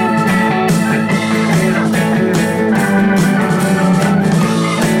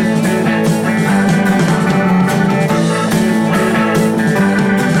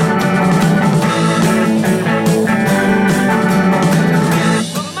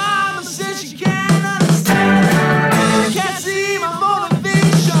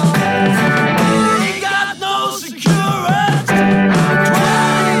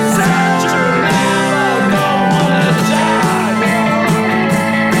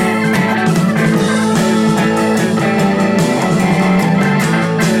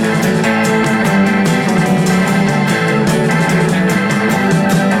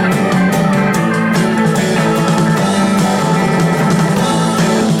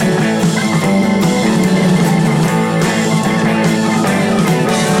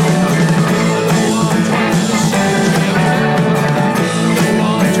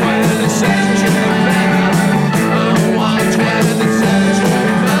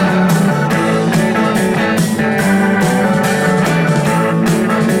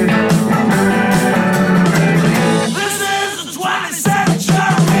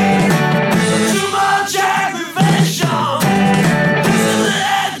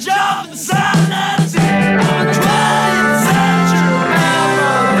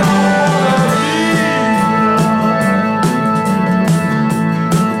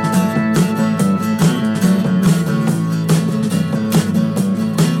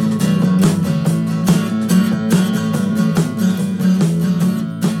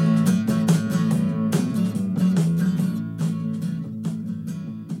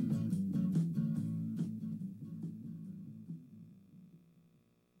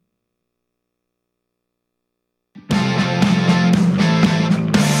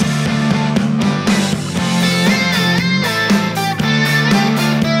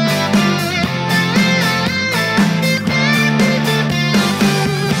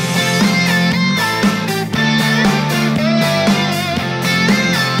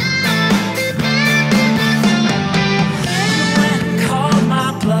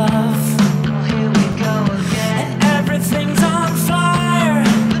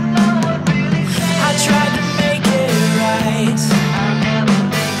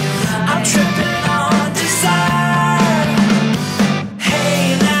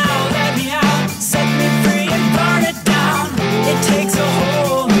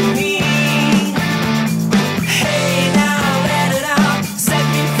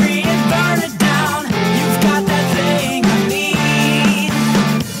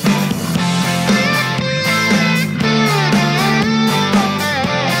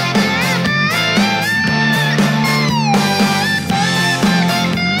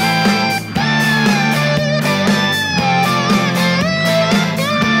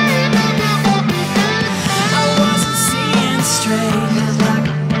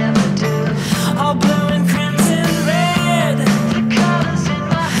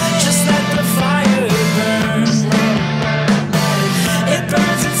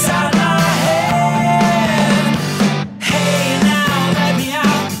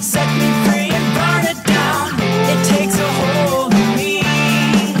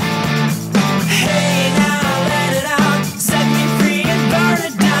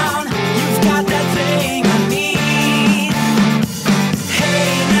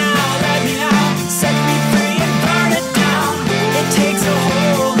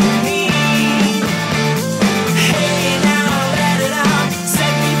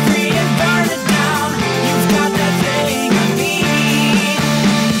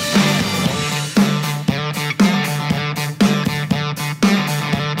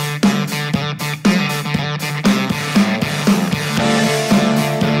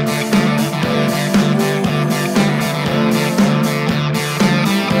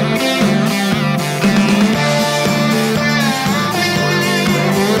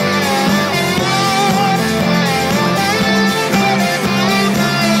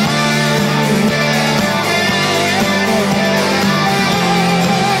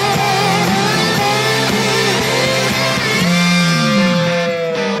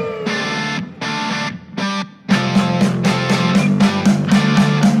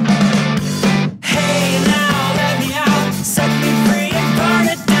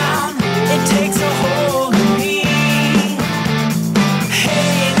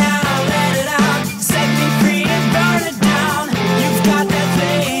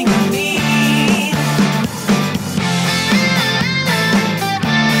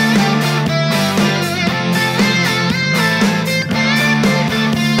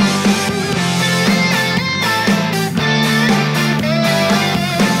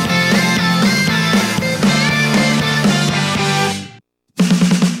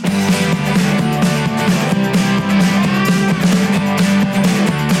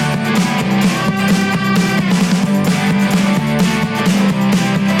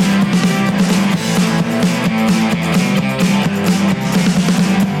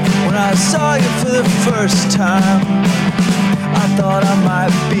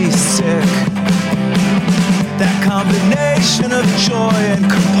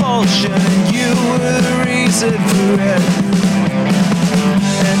 acid for it.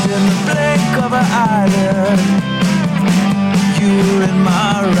 And in the blink of an eyelid, you were in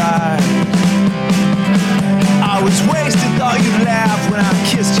my ride. I was wasted, thought you'd laugh when I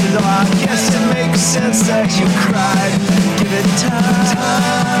kissed you, though I guess it makes sense that you cried. Give it time.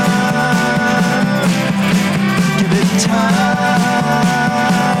 Give it time.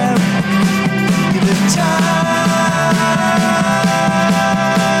 Give it time.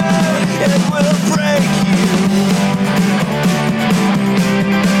 It will break you.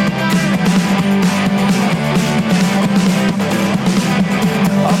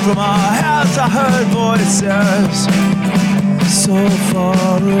 Up from our house I heard voices so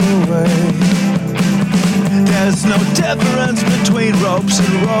far away. There's no difference between ropes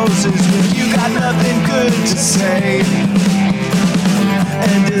and roses when you got nothing good to say.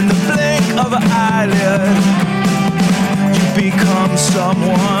 And in the blink of an eyelid, you become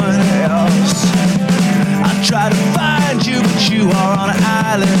someone else. I try to find you, but you are on an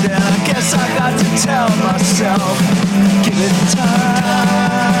island, and I guess I got to tell myself, give it time.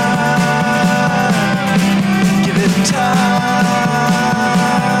 Give it time.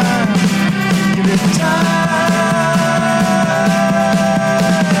 Give it time.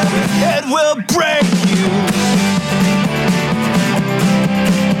 It will break you.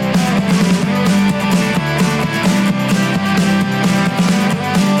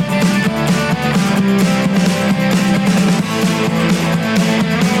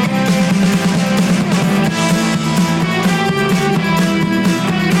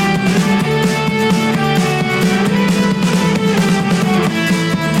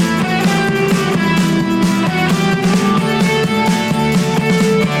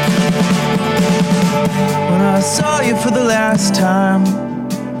 When I saw you for the last time,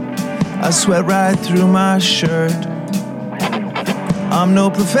 I sweat right through my shirt. I'm no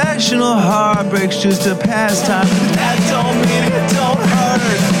professional, heartbreak's just a pastime. That don't mean it don't hurt.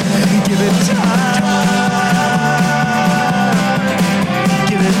 Give it time.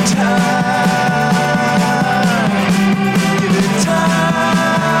 Give it time. Give it time.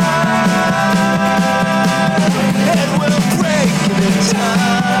 It will break. Give it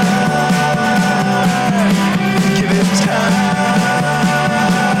time. Give it time.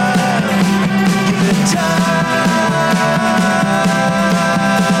 Give it time.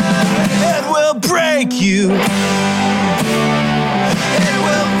 It will break you. It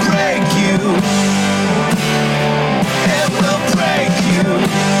will break you. It will break you.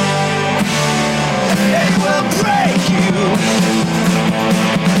 It will break you.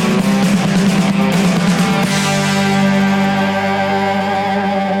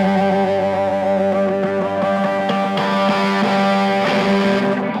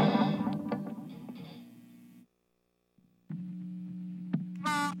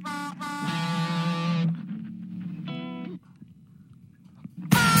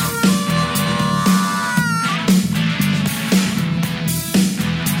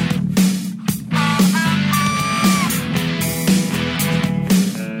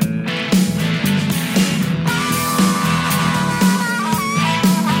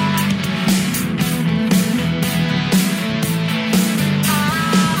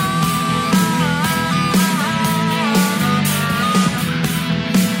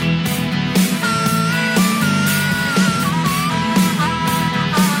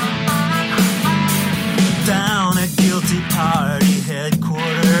 Down at Guilty Party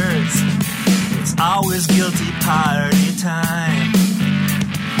headquarters, it's always guilty party time,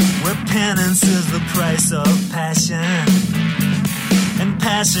 where penance is the price of passion, and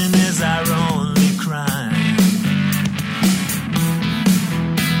passion is our only crime.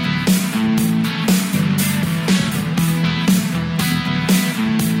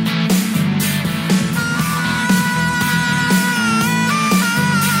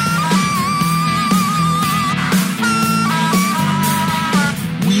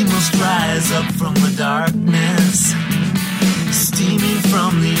 We must rise up from the darkness, steaming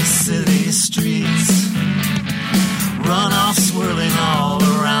from these city streets, runoff swirling all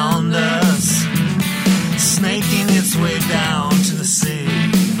around us, snaking its way down to the sea.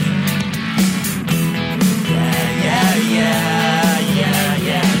 Yeah, yeah, yeah, yeah,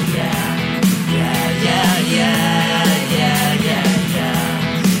 yeah, yeah, yeah, yeah, yeah, yeah, yeah, yeah,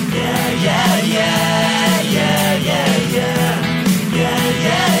 yeah, yeah, yeah, yeah, yeah, yeah. Yeah,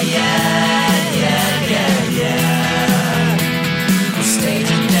 yeah, yeah, yeah, yeah, yeah. We're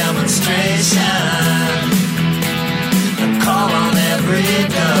staging demonstrations.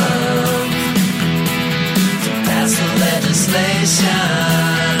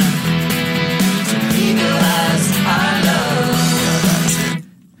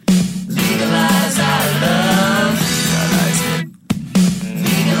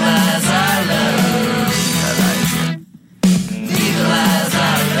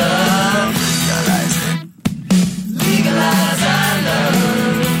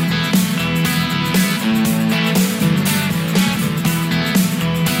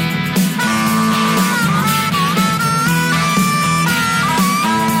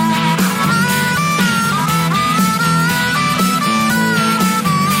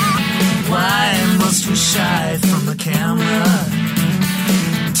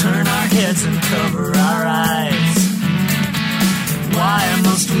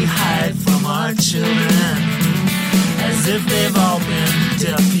 must we hide from our children as if they've all been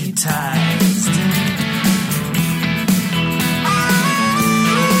deputized?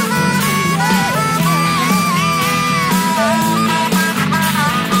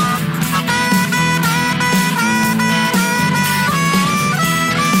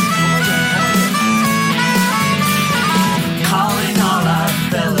 Calling all our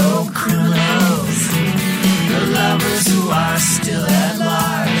fellow criminals, the lovers who are still at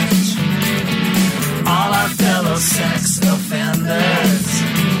large, all our fellow sex offenders,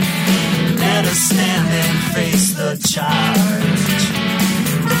 let us stand and face the charge.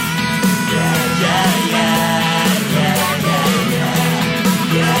 Yeah, yeah, yeah, yeah, yeah,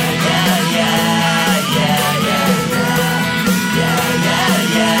 yeah, yeah, yeah, yeah, yeah, yeah, yeah,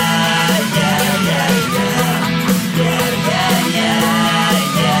 yeah, yeah, yeah, yeah,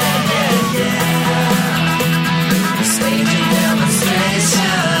 yeah. Stage a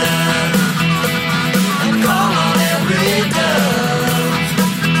demonstration and call on every dove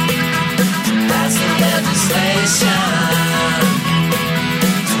to pass the legislation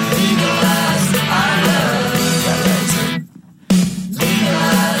to legalize our love.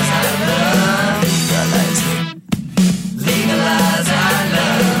 Legalize our love. Legalize our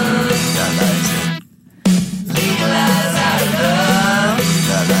love. Legalize our love.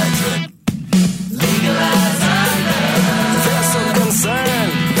 Legalize our love. They're so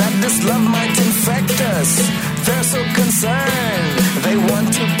concerned that this love might infect us. They're so concerned they want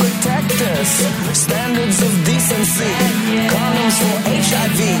to protect us. Standards of decency, condoms for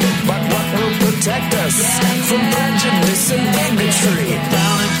HIV, but what will protect us from prejudice and bigotry?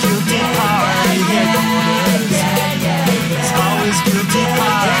 Down at guilty party headquarters, it's always guilty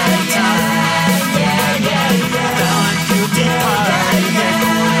party time. Down at guilty party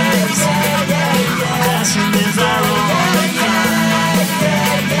headquarters, passion is our only crime.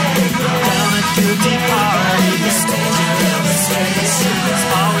 Down at guilty party headquarters, it's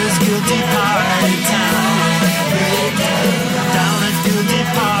always guilty party time. Down at guilty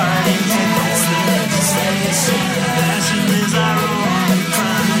party headquarters, passion is our only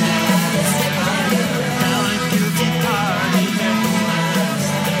crime. Down at guilty party headquarters,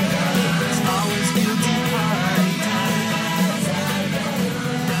 it's always guilty party time.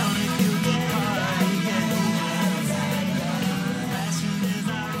 Down at guilty party headquarters, passion is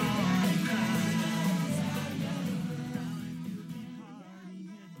our only crime.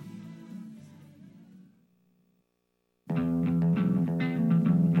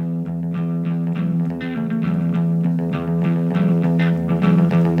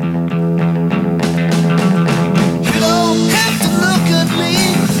 You don't have to look at me,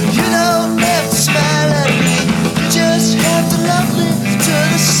 you don't have to smile at me, you just have to love me till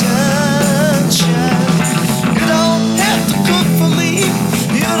the sunshine. You don't have to cook for me,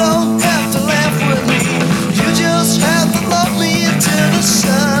 you don't have to laugh with me, you just have to love me till the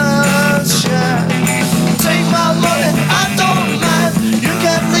sunshine. Take my money, I don't mind, you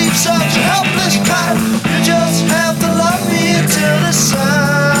can leave such a helpless kind, you just have to love me till the sunshine.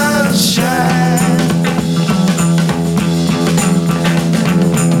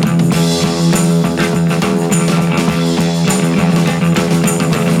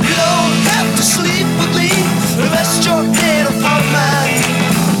 You don't have to sleep with me, rest your head upon mine.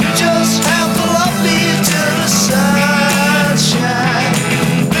 You just have to love me till the sunshine.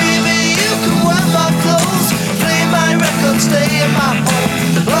 Baby, you can wear my clothes, play my records, stay in my home,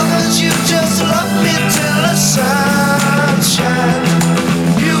 long as you just love me till the sunshine.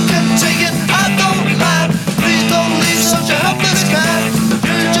 You can take it, I don't mind. Please don't leave such a helpless kind.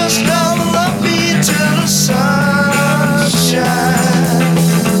 You just gotta love me till the sunshine.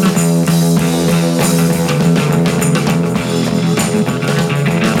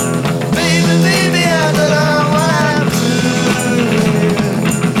 Baby, baby, I don't know what I'm doing.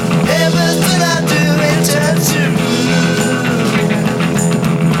 Everything I do is tattoo.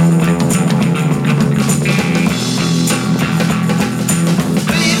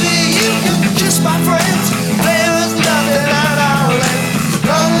 Baby, you can kiss my friends. There is nothing at all left.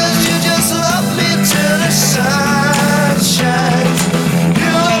 Long as you just love me till the sunshine. You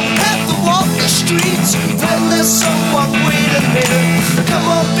don't have to walk the streets when there's someone waiting here. Come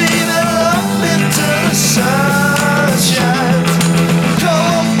on, baby, love me till the sunshine. Come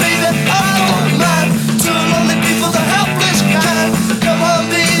on, baby, I don't mind. Two lonely people, the helpless kind. Come on,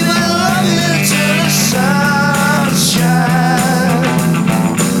 baby, love me till the sunshine.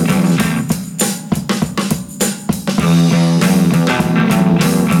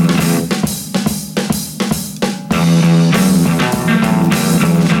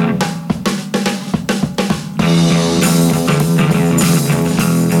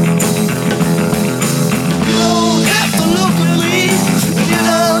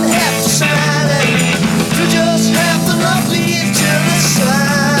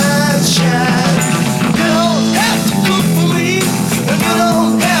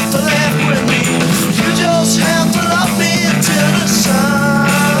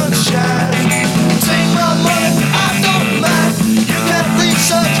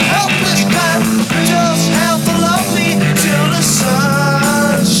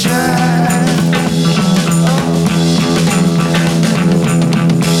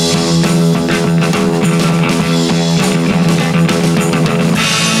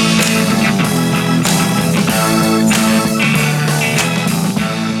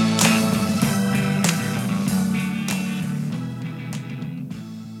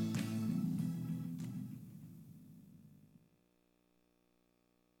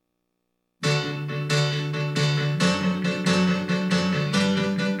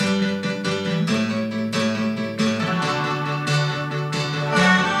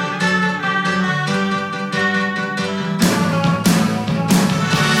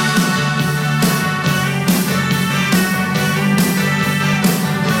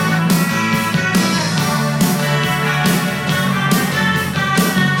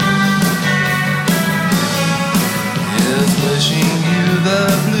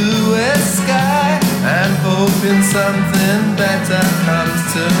 something better comes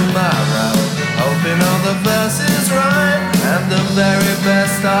tomorrow. Hoping all the verses rhyme and the very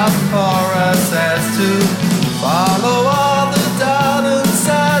best of chorus has to follow all the doubt and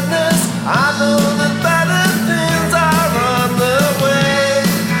sadness. I know that better things are on the way.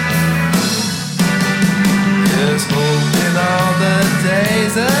 Here's hoping all the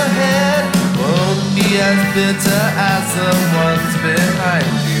days ahead won't be as bitter as the ones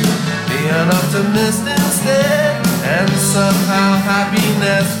behind you. Be an optimist instead, and somehow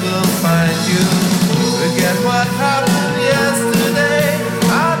happiness will find you. Forget what happened yesterday.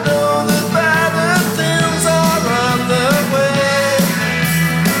 I know that better things are on the way.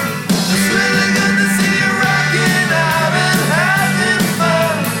 It's really good to see you rocking out and having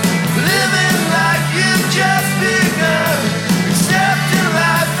fun, living like you've just begun, accepting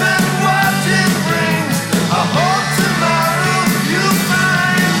life and what it brings. I hope tomorrow you'll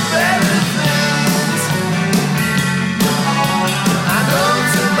find better things. I know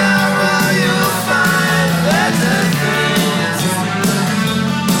tomorrow you'll find better things.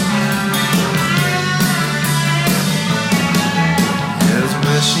 Here's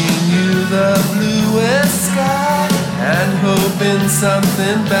wishing you the bluest sky and hoping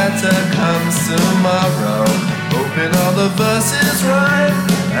something better comes tomorrow. Hoping all the verses rhyme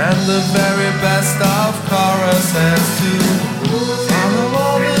and the very best of choruses too. Follow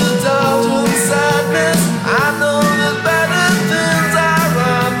all the doubt and sadness. I know that better things are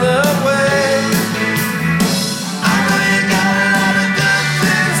on the way. I know you got a lot of good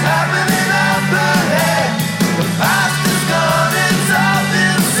things happening up ahead. The past is gone, it's all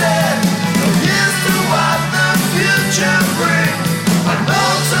been said. So here's to what the future brings. I know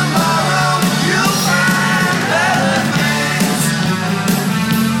tomorrow you'll find better things.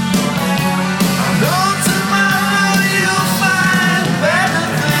 I know tomorrow you'll find better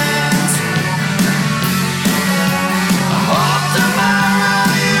things. I hope tomorrow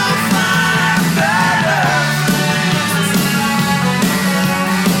you'll find better things.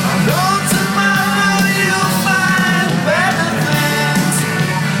 I know tomorrow you'll find better things.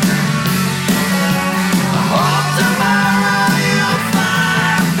 I hope tomorrow you'll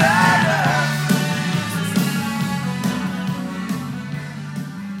find better.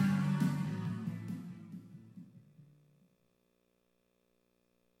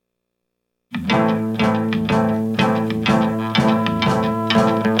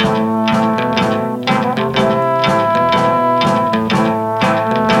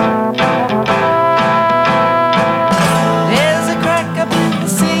 There's a crack up in the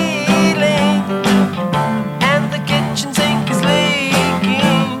ceiling, and the kitchen sink is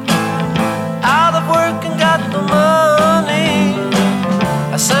leaking. Out of work and got no money,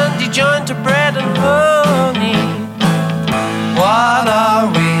 a Sunday joint of bread and honey. What are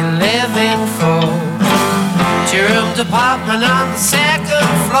we living for? Two-room apartment on the second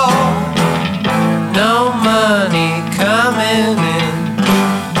floor. No money coming in.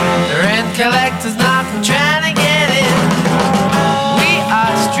 The rent collector's knocking, trying to get in. We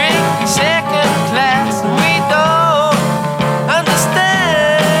are strictly second class, and we don't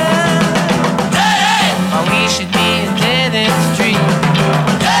understand why we should be in dead-end street.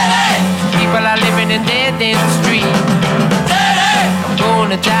 People are living in dead-end street. I'm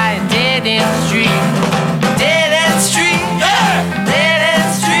gonna die in dead-end street. Dead-end street, dead-end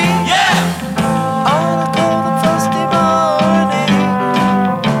street. On a cold and frosty morning,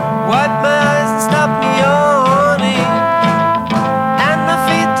 wipe my eyes and stop me yawning, and my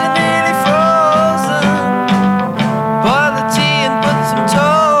feet are nearly frozen. Boil the tea and put some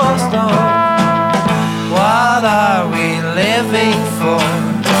toast on. What are we living for?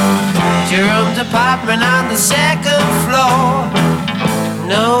 Two-room apartment on the second floor.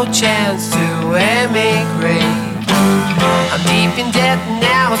 No chance to emigrate. I'm deep in debt and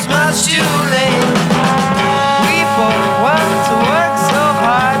now it's much too late. We both want to work so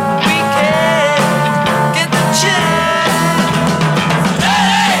hard, but we can't get the chance.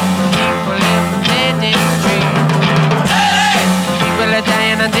 People live on dead-end street. People are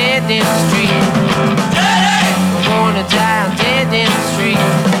dying on dead-end street. We're gonna die on dead-end street.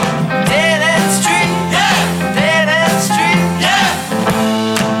 Dead-end street, dead-end street.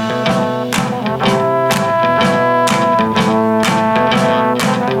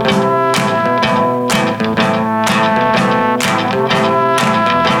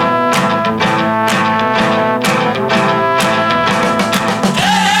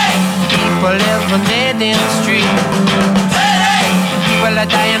 People live on dead-end street. People are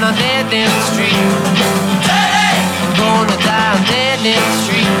dying on dead-end street. I'm gonna die on dead-end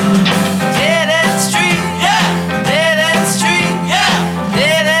street. Dead-end street, dead-end street,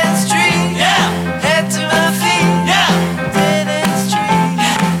 dead-end street. Head to my feet.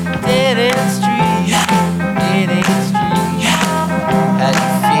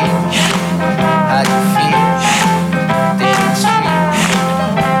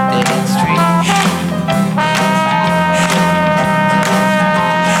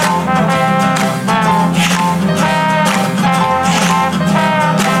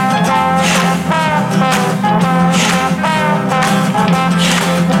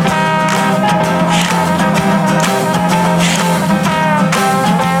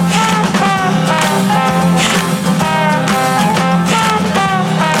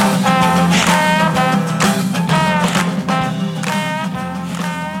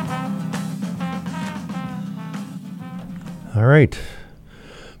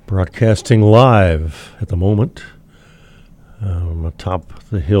 Broadcasting live at the moment atop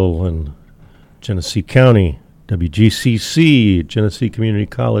the hill in Genesee County, WGCC, Genesee Community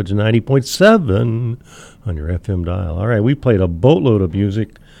College 90.7 on your FM dial. All right, we played a boatload of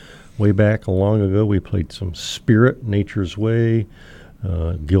music way back long ago. We played some Spirit, Nature's Way,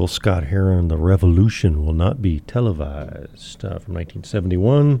 Gil Scott-Heron, The Revolution Will Not Be Televised from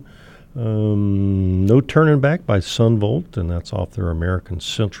 1971. No Turning Back by Sunvolt, and that's off their American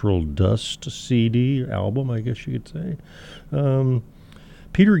Central Dust CD album, I guess you could say.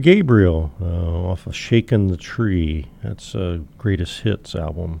 Peter Gabriel off of Shakin' the Tree. That's a Greatest Hits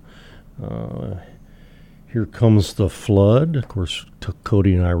album. Here Comes the Flood. Of course,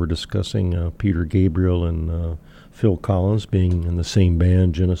 Cody and I were discussing Peter Gabriel and Phil Collins being in the same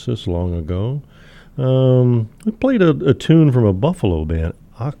band, Genesis, long ago. We played a tune from a Buffalo band.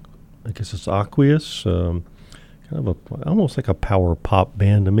 I guess it's Aqueous, kind of almost like a power pop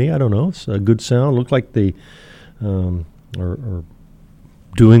band to me. I don't know. It's a good sound. Looked like they are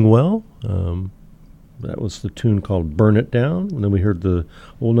doing well. That was the tune called Burn It Down. And then we heard the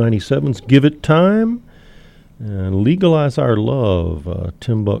old 97's Give It Time and Legalize Our Love,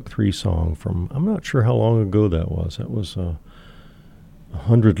 Tim Buck 3 song from, I'm not sure how long ago that was. That was a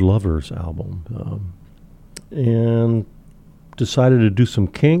 100 Lovers album. And decided to do some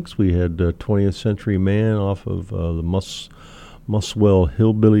Kinks. We had 20th Century Man off of the Muswell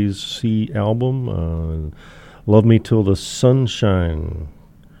Hillbillies C album. Love Me Till the Sunshine,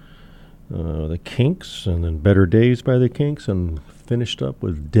 the Kinks, and then Better Days by the Kinks, and finished up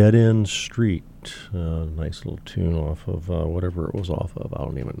with Dead End Street. Nice little tune off of whatever it was off of. I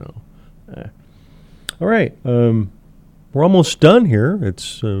don't even know. All right. We're almost done here.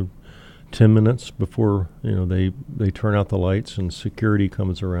 It's 10 minutes before they turn out the lights and security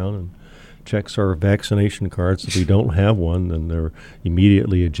comes around and checks our vaccination cards. If we don't have one, then they're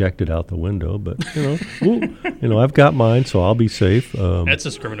immediately ejected out the window. But I've got mine, so I'll be safe. That's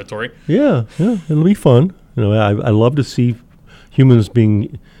discriminatory. Yeah, it'll be fun. I love to see humans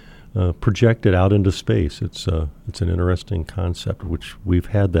being projected out into space. It's an interesting concept, which we've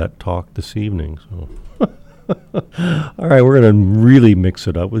had that talk this evening. So. All right, we're going to really mix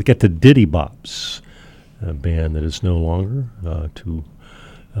it up. We get the Diddy Bops, a band that is no longer, two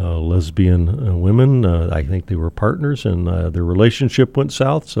lesbian women. I think they were partners, and their relationship went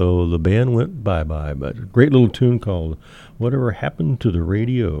south, so the band went bye-bye. But a great little tune called Whatever Happened to the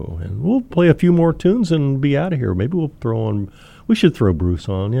Radio. And we'll play a few more tunes and be out of here. Maybe we should throw Bruce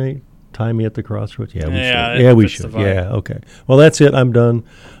on. Yeah, Tie Me at the Crossroads. Yeah, we should. Yeah, we should. Yeah, okay. Well, that's it. I'm done.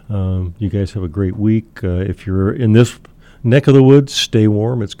 You guys have a great week. If you're in this neck of the woods, stay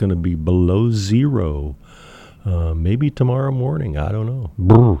warm. It's going to be below zero. Maybe tomorrow morning. I don't know.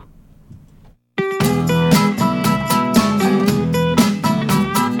 Brr.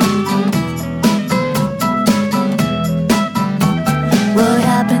 What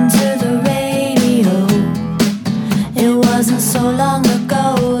happened to the radio? It wasn't so long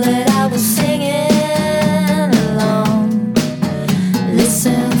ago that I was singing along.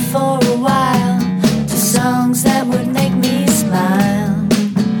 Listen for a while to songs that would make me smile.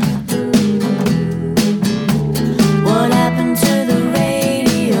 What happened to the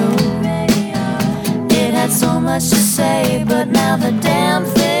radio? It had so much to say, but now the damn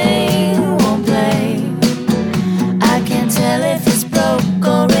thing won't play. I can't tell if it's broke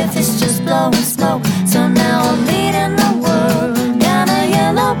or if it's just blowing smoke. So now I'm leading the world down a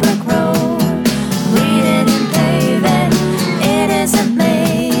yellow brick road. Reading and paving, it isn't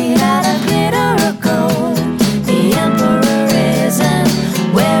made out of glitter or gold. The emperor isn't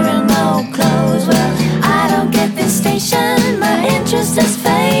wearing no clothes. Well, I don't get this station, my interest is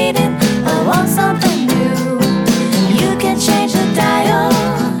fading. I want something new. You can change the dial,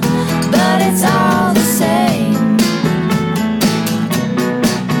 but it's all the same.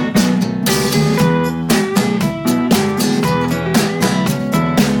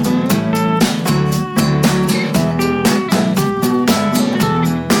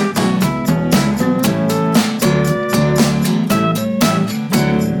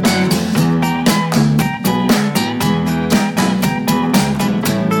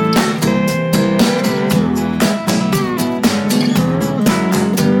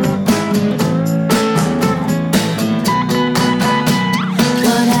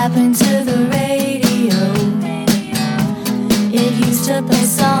 What happened to the radio? It used to play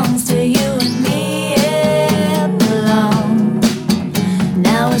songs to you and me, it belonged.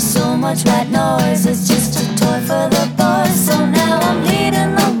 Now it's so much white noise, it's just a toy for the boys. So now I'm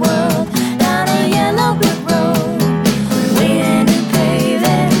leading the world down a yellow brick road. Waiting and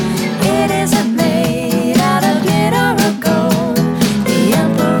paving, it isn't made out of glitter or gold. The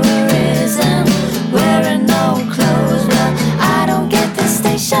emperor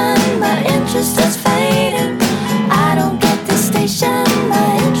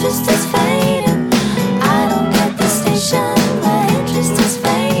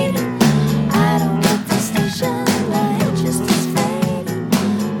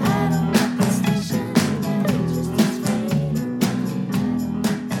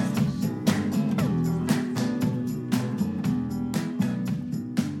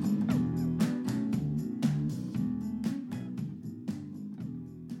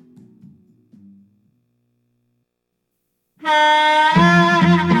I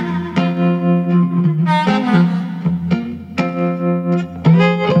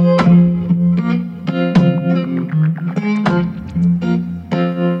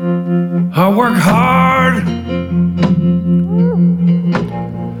work hard and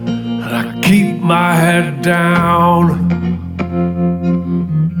I keep my head down.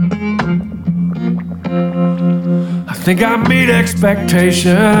 I think I meet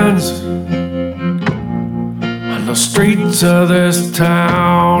expectations on the streets of this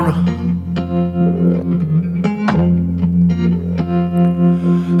town.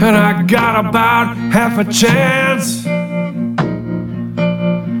 And I got about half a chance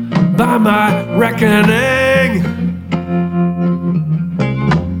by my reckoning,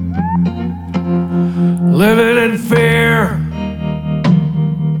 living in fear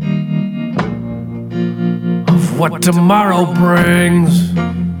of what tomorrow brings.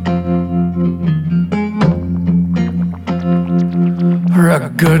 For a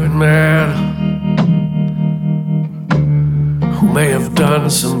good man who may have done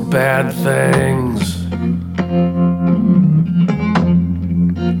some bad things.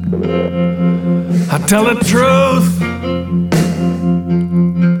 I tell the truth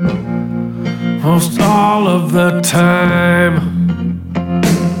most all of the time.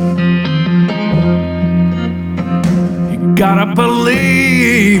 You gotta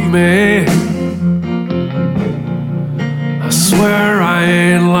believe me, I swear I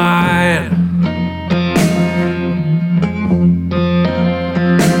ain't lying.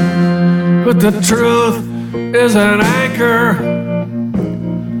 But the truth is an anchor,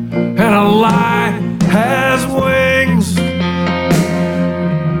 and a lie has wings.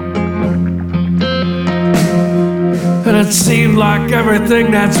 And it seemed like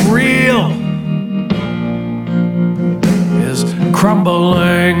everything that's real is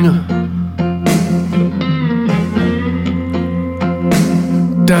crumbling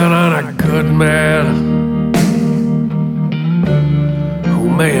down on a good man who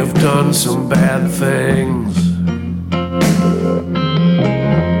may have done some bad things.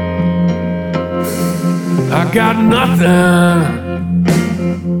 I got nothing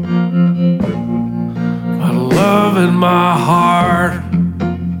but love in my heart.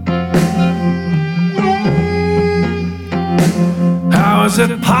 How is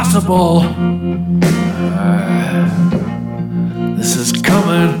it possible this is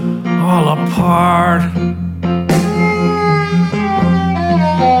coming all apart?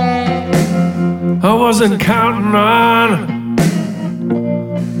 I wasn't counting on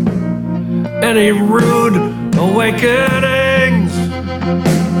any rude awakenings.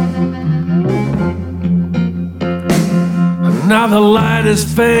 Now the light is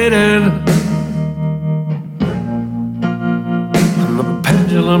fading and the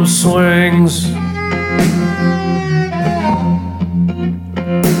pendulum swings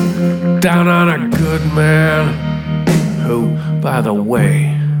down on a good man who, by the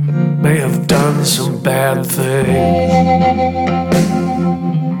way, may have done some bad things.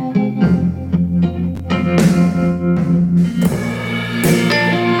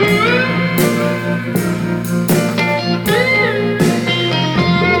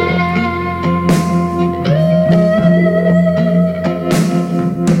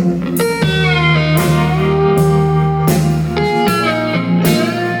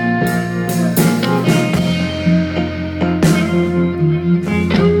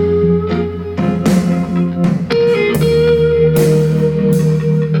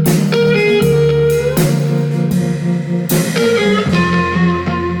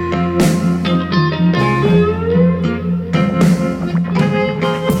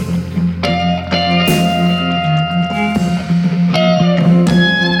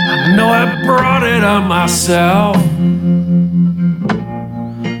 Myself,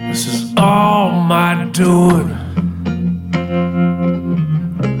 this is all my doing.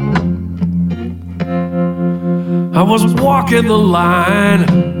 I was walking the line,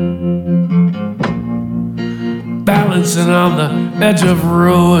 balancing on the edge of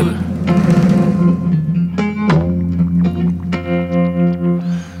ruin.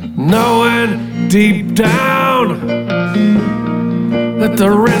 Knowing deep down that the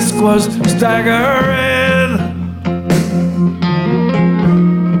risk was staggering.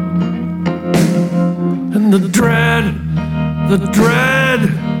 And the dread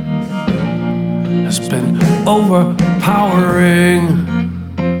has been overpowering.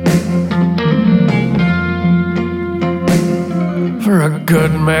 For a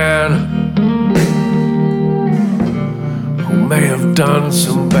good man who may have done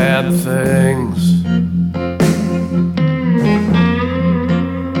some bad things.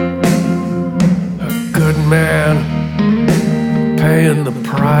 Man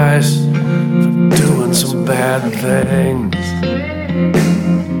price for doing some bad things.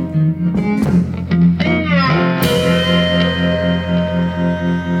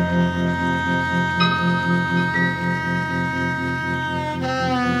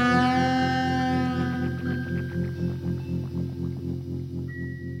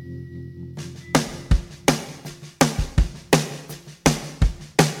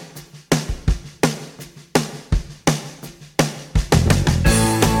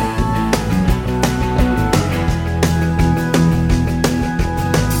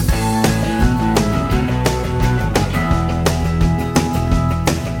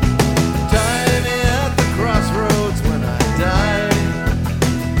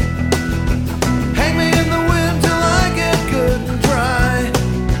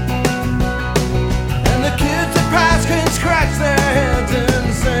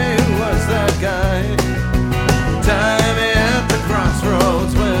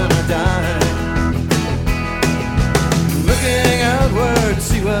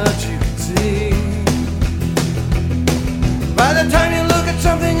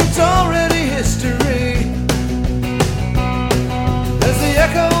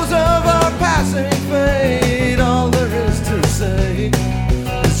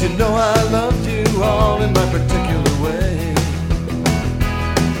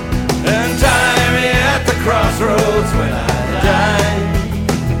 Crossroads when I die.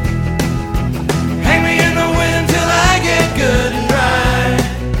 Hang me in the wind till I get good and dry.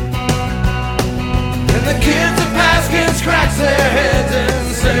 And the kids at past can scratch their heads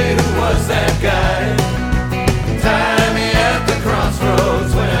and say, who was that guy? Tie me at the crossroads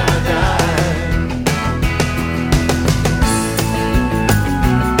when I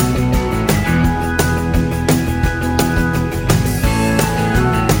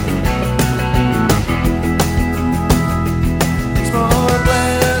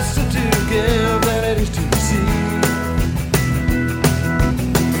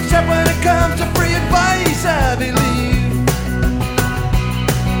I believe.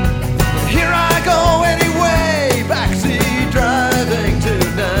 Here I go anyway, backseat driving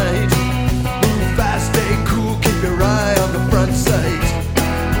tonight. Move fast, stay cool, keep your eye on the front sight.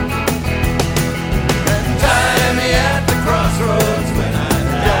 And tie me at the crossroads when I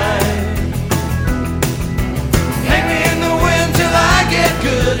die. Hang me in the wind till I get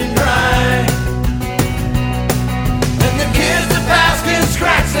good and dry. And the kids that pass can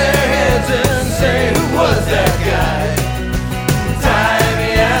scratch their heads and say, who was that guy? Tie me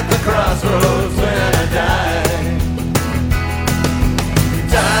at the crossroads when I die.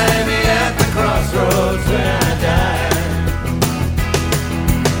 Tie me at the crossroads when I die.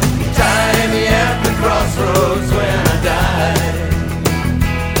 Tie me at the crossroads when I die.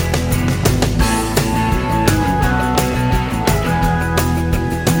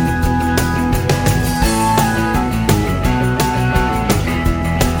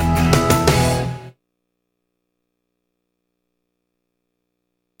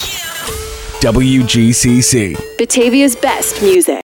 WGCC. Batavia's best music.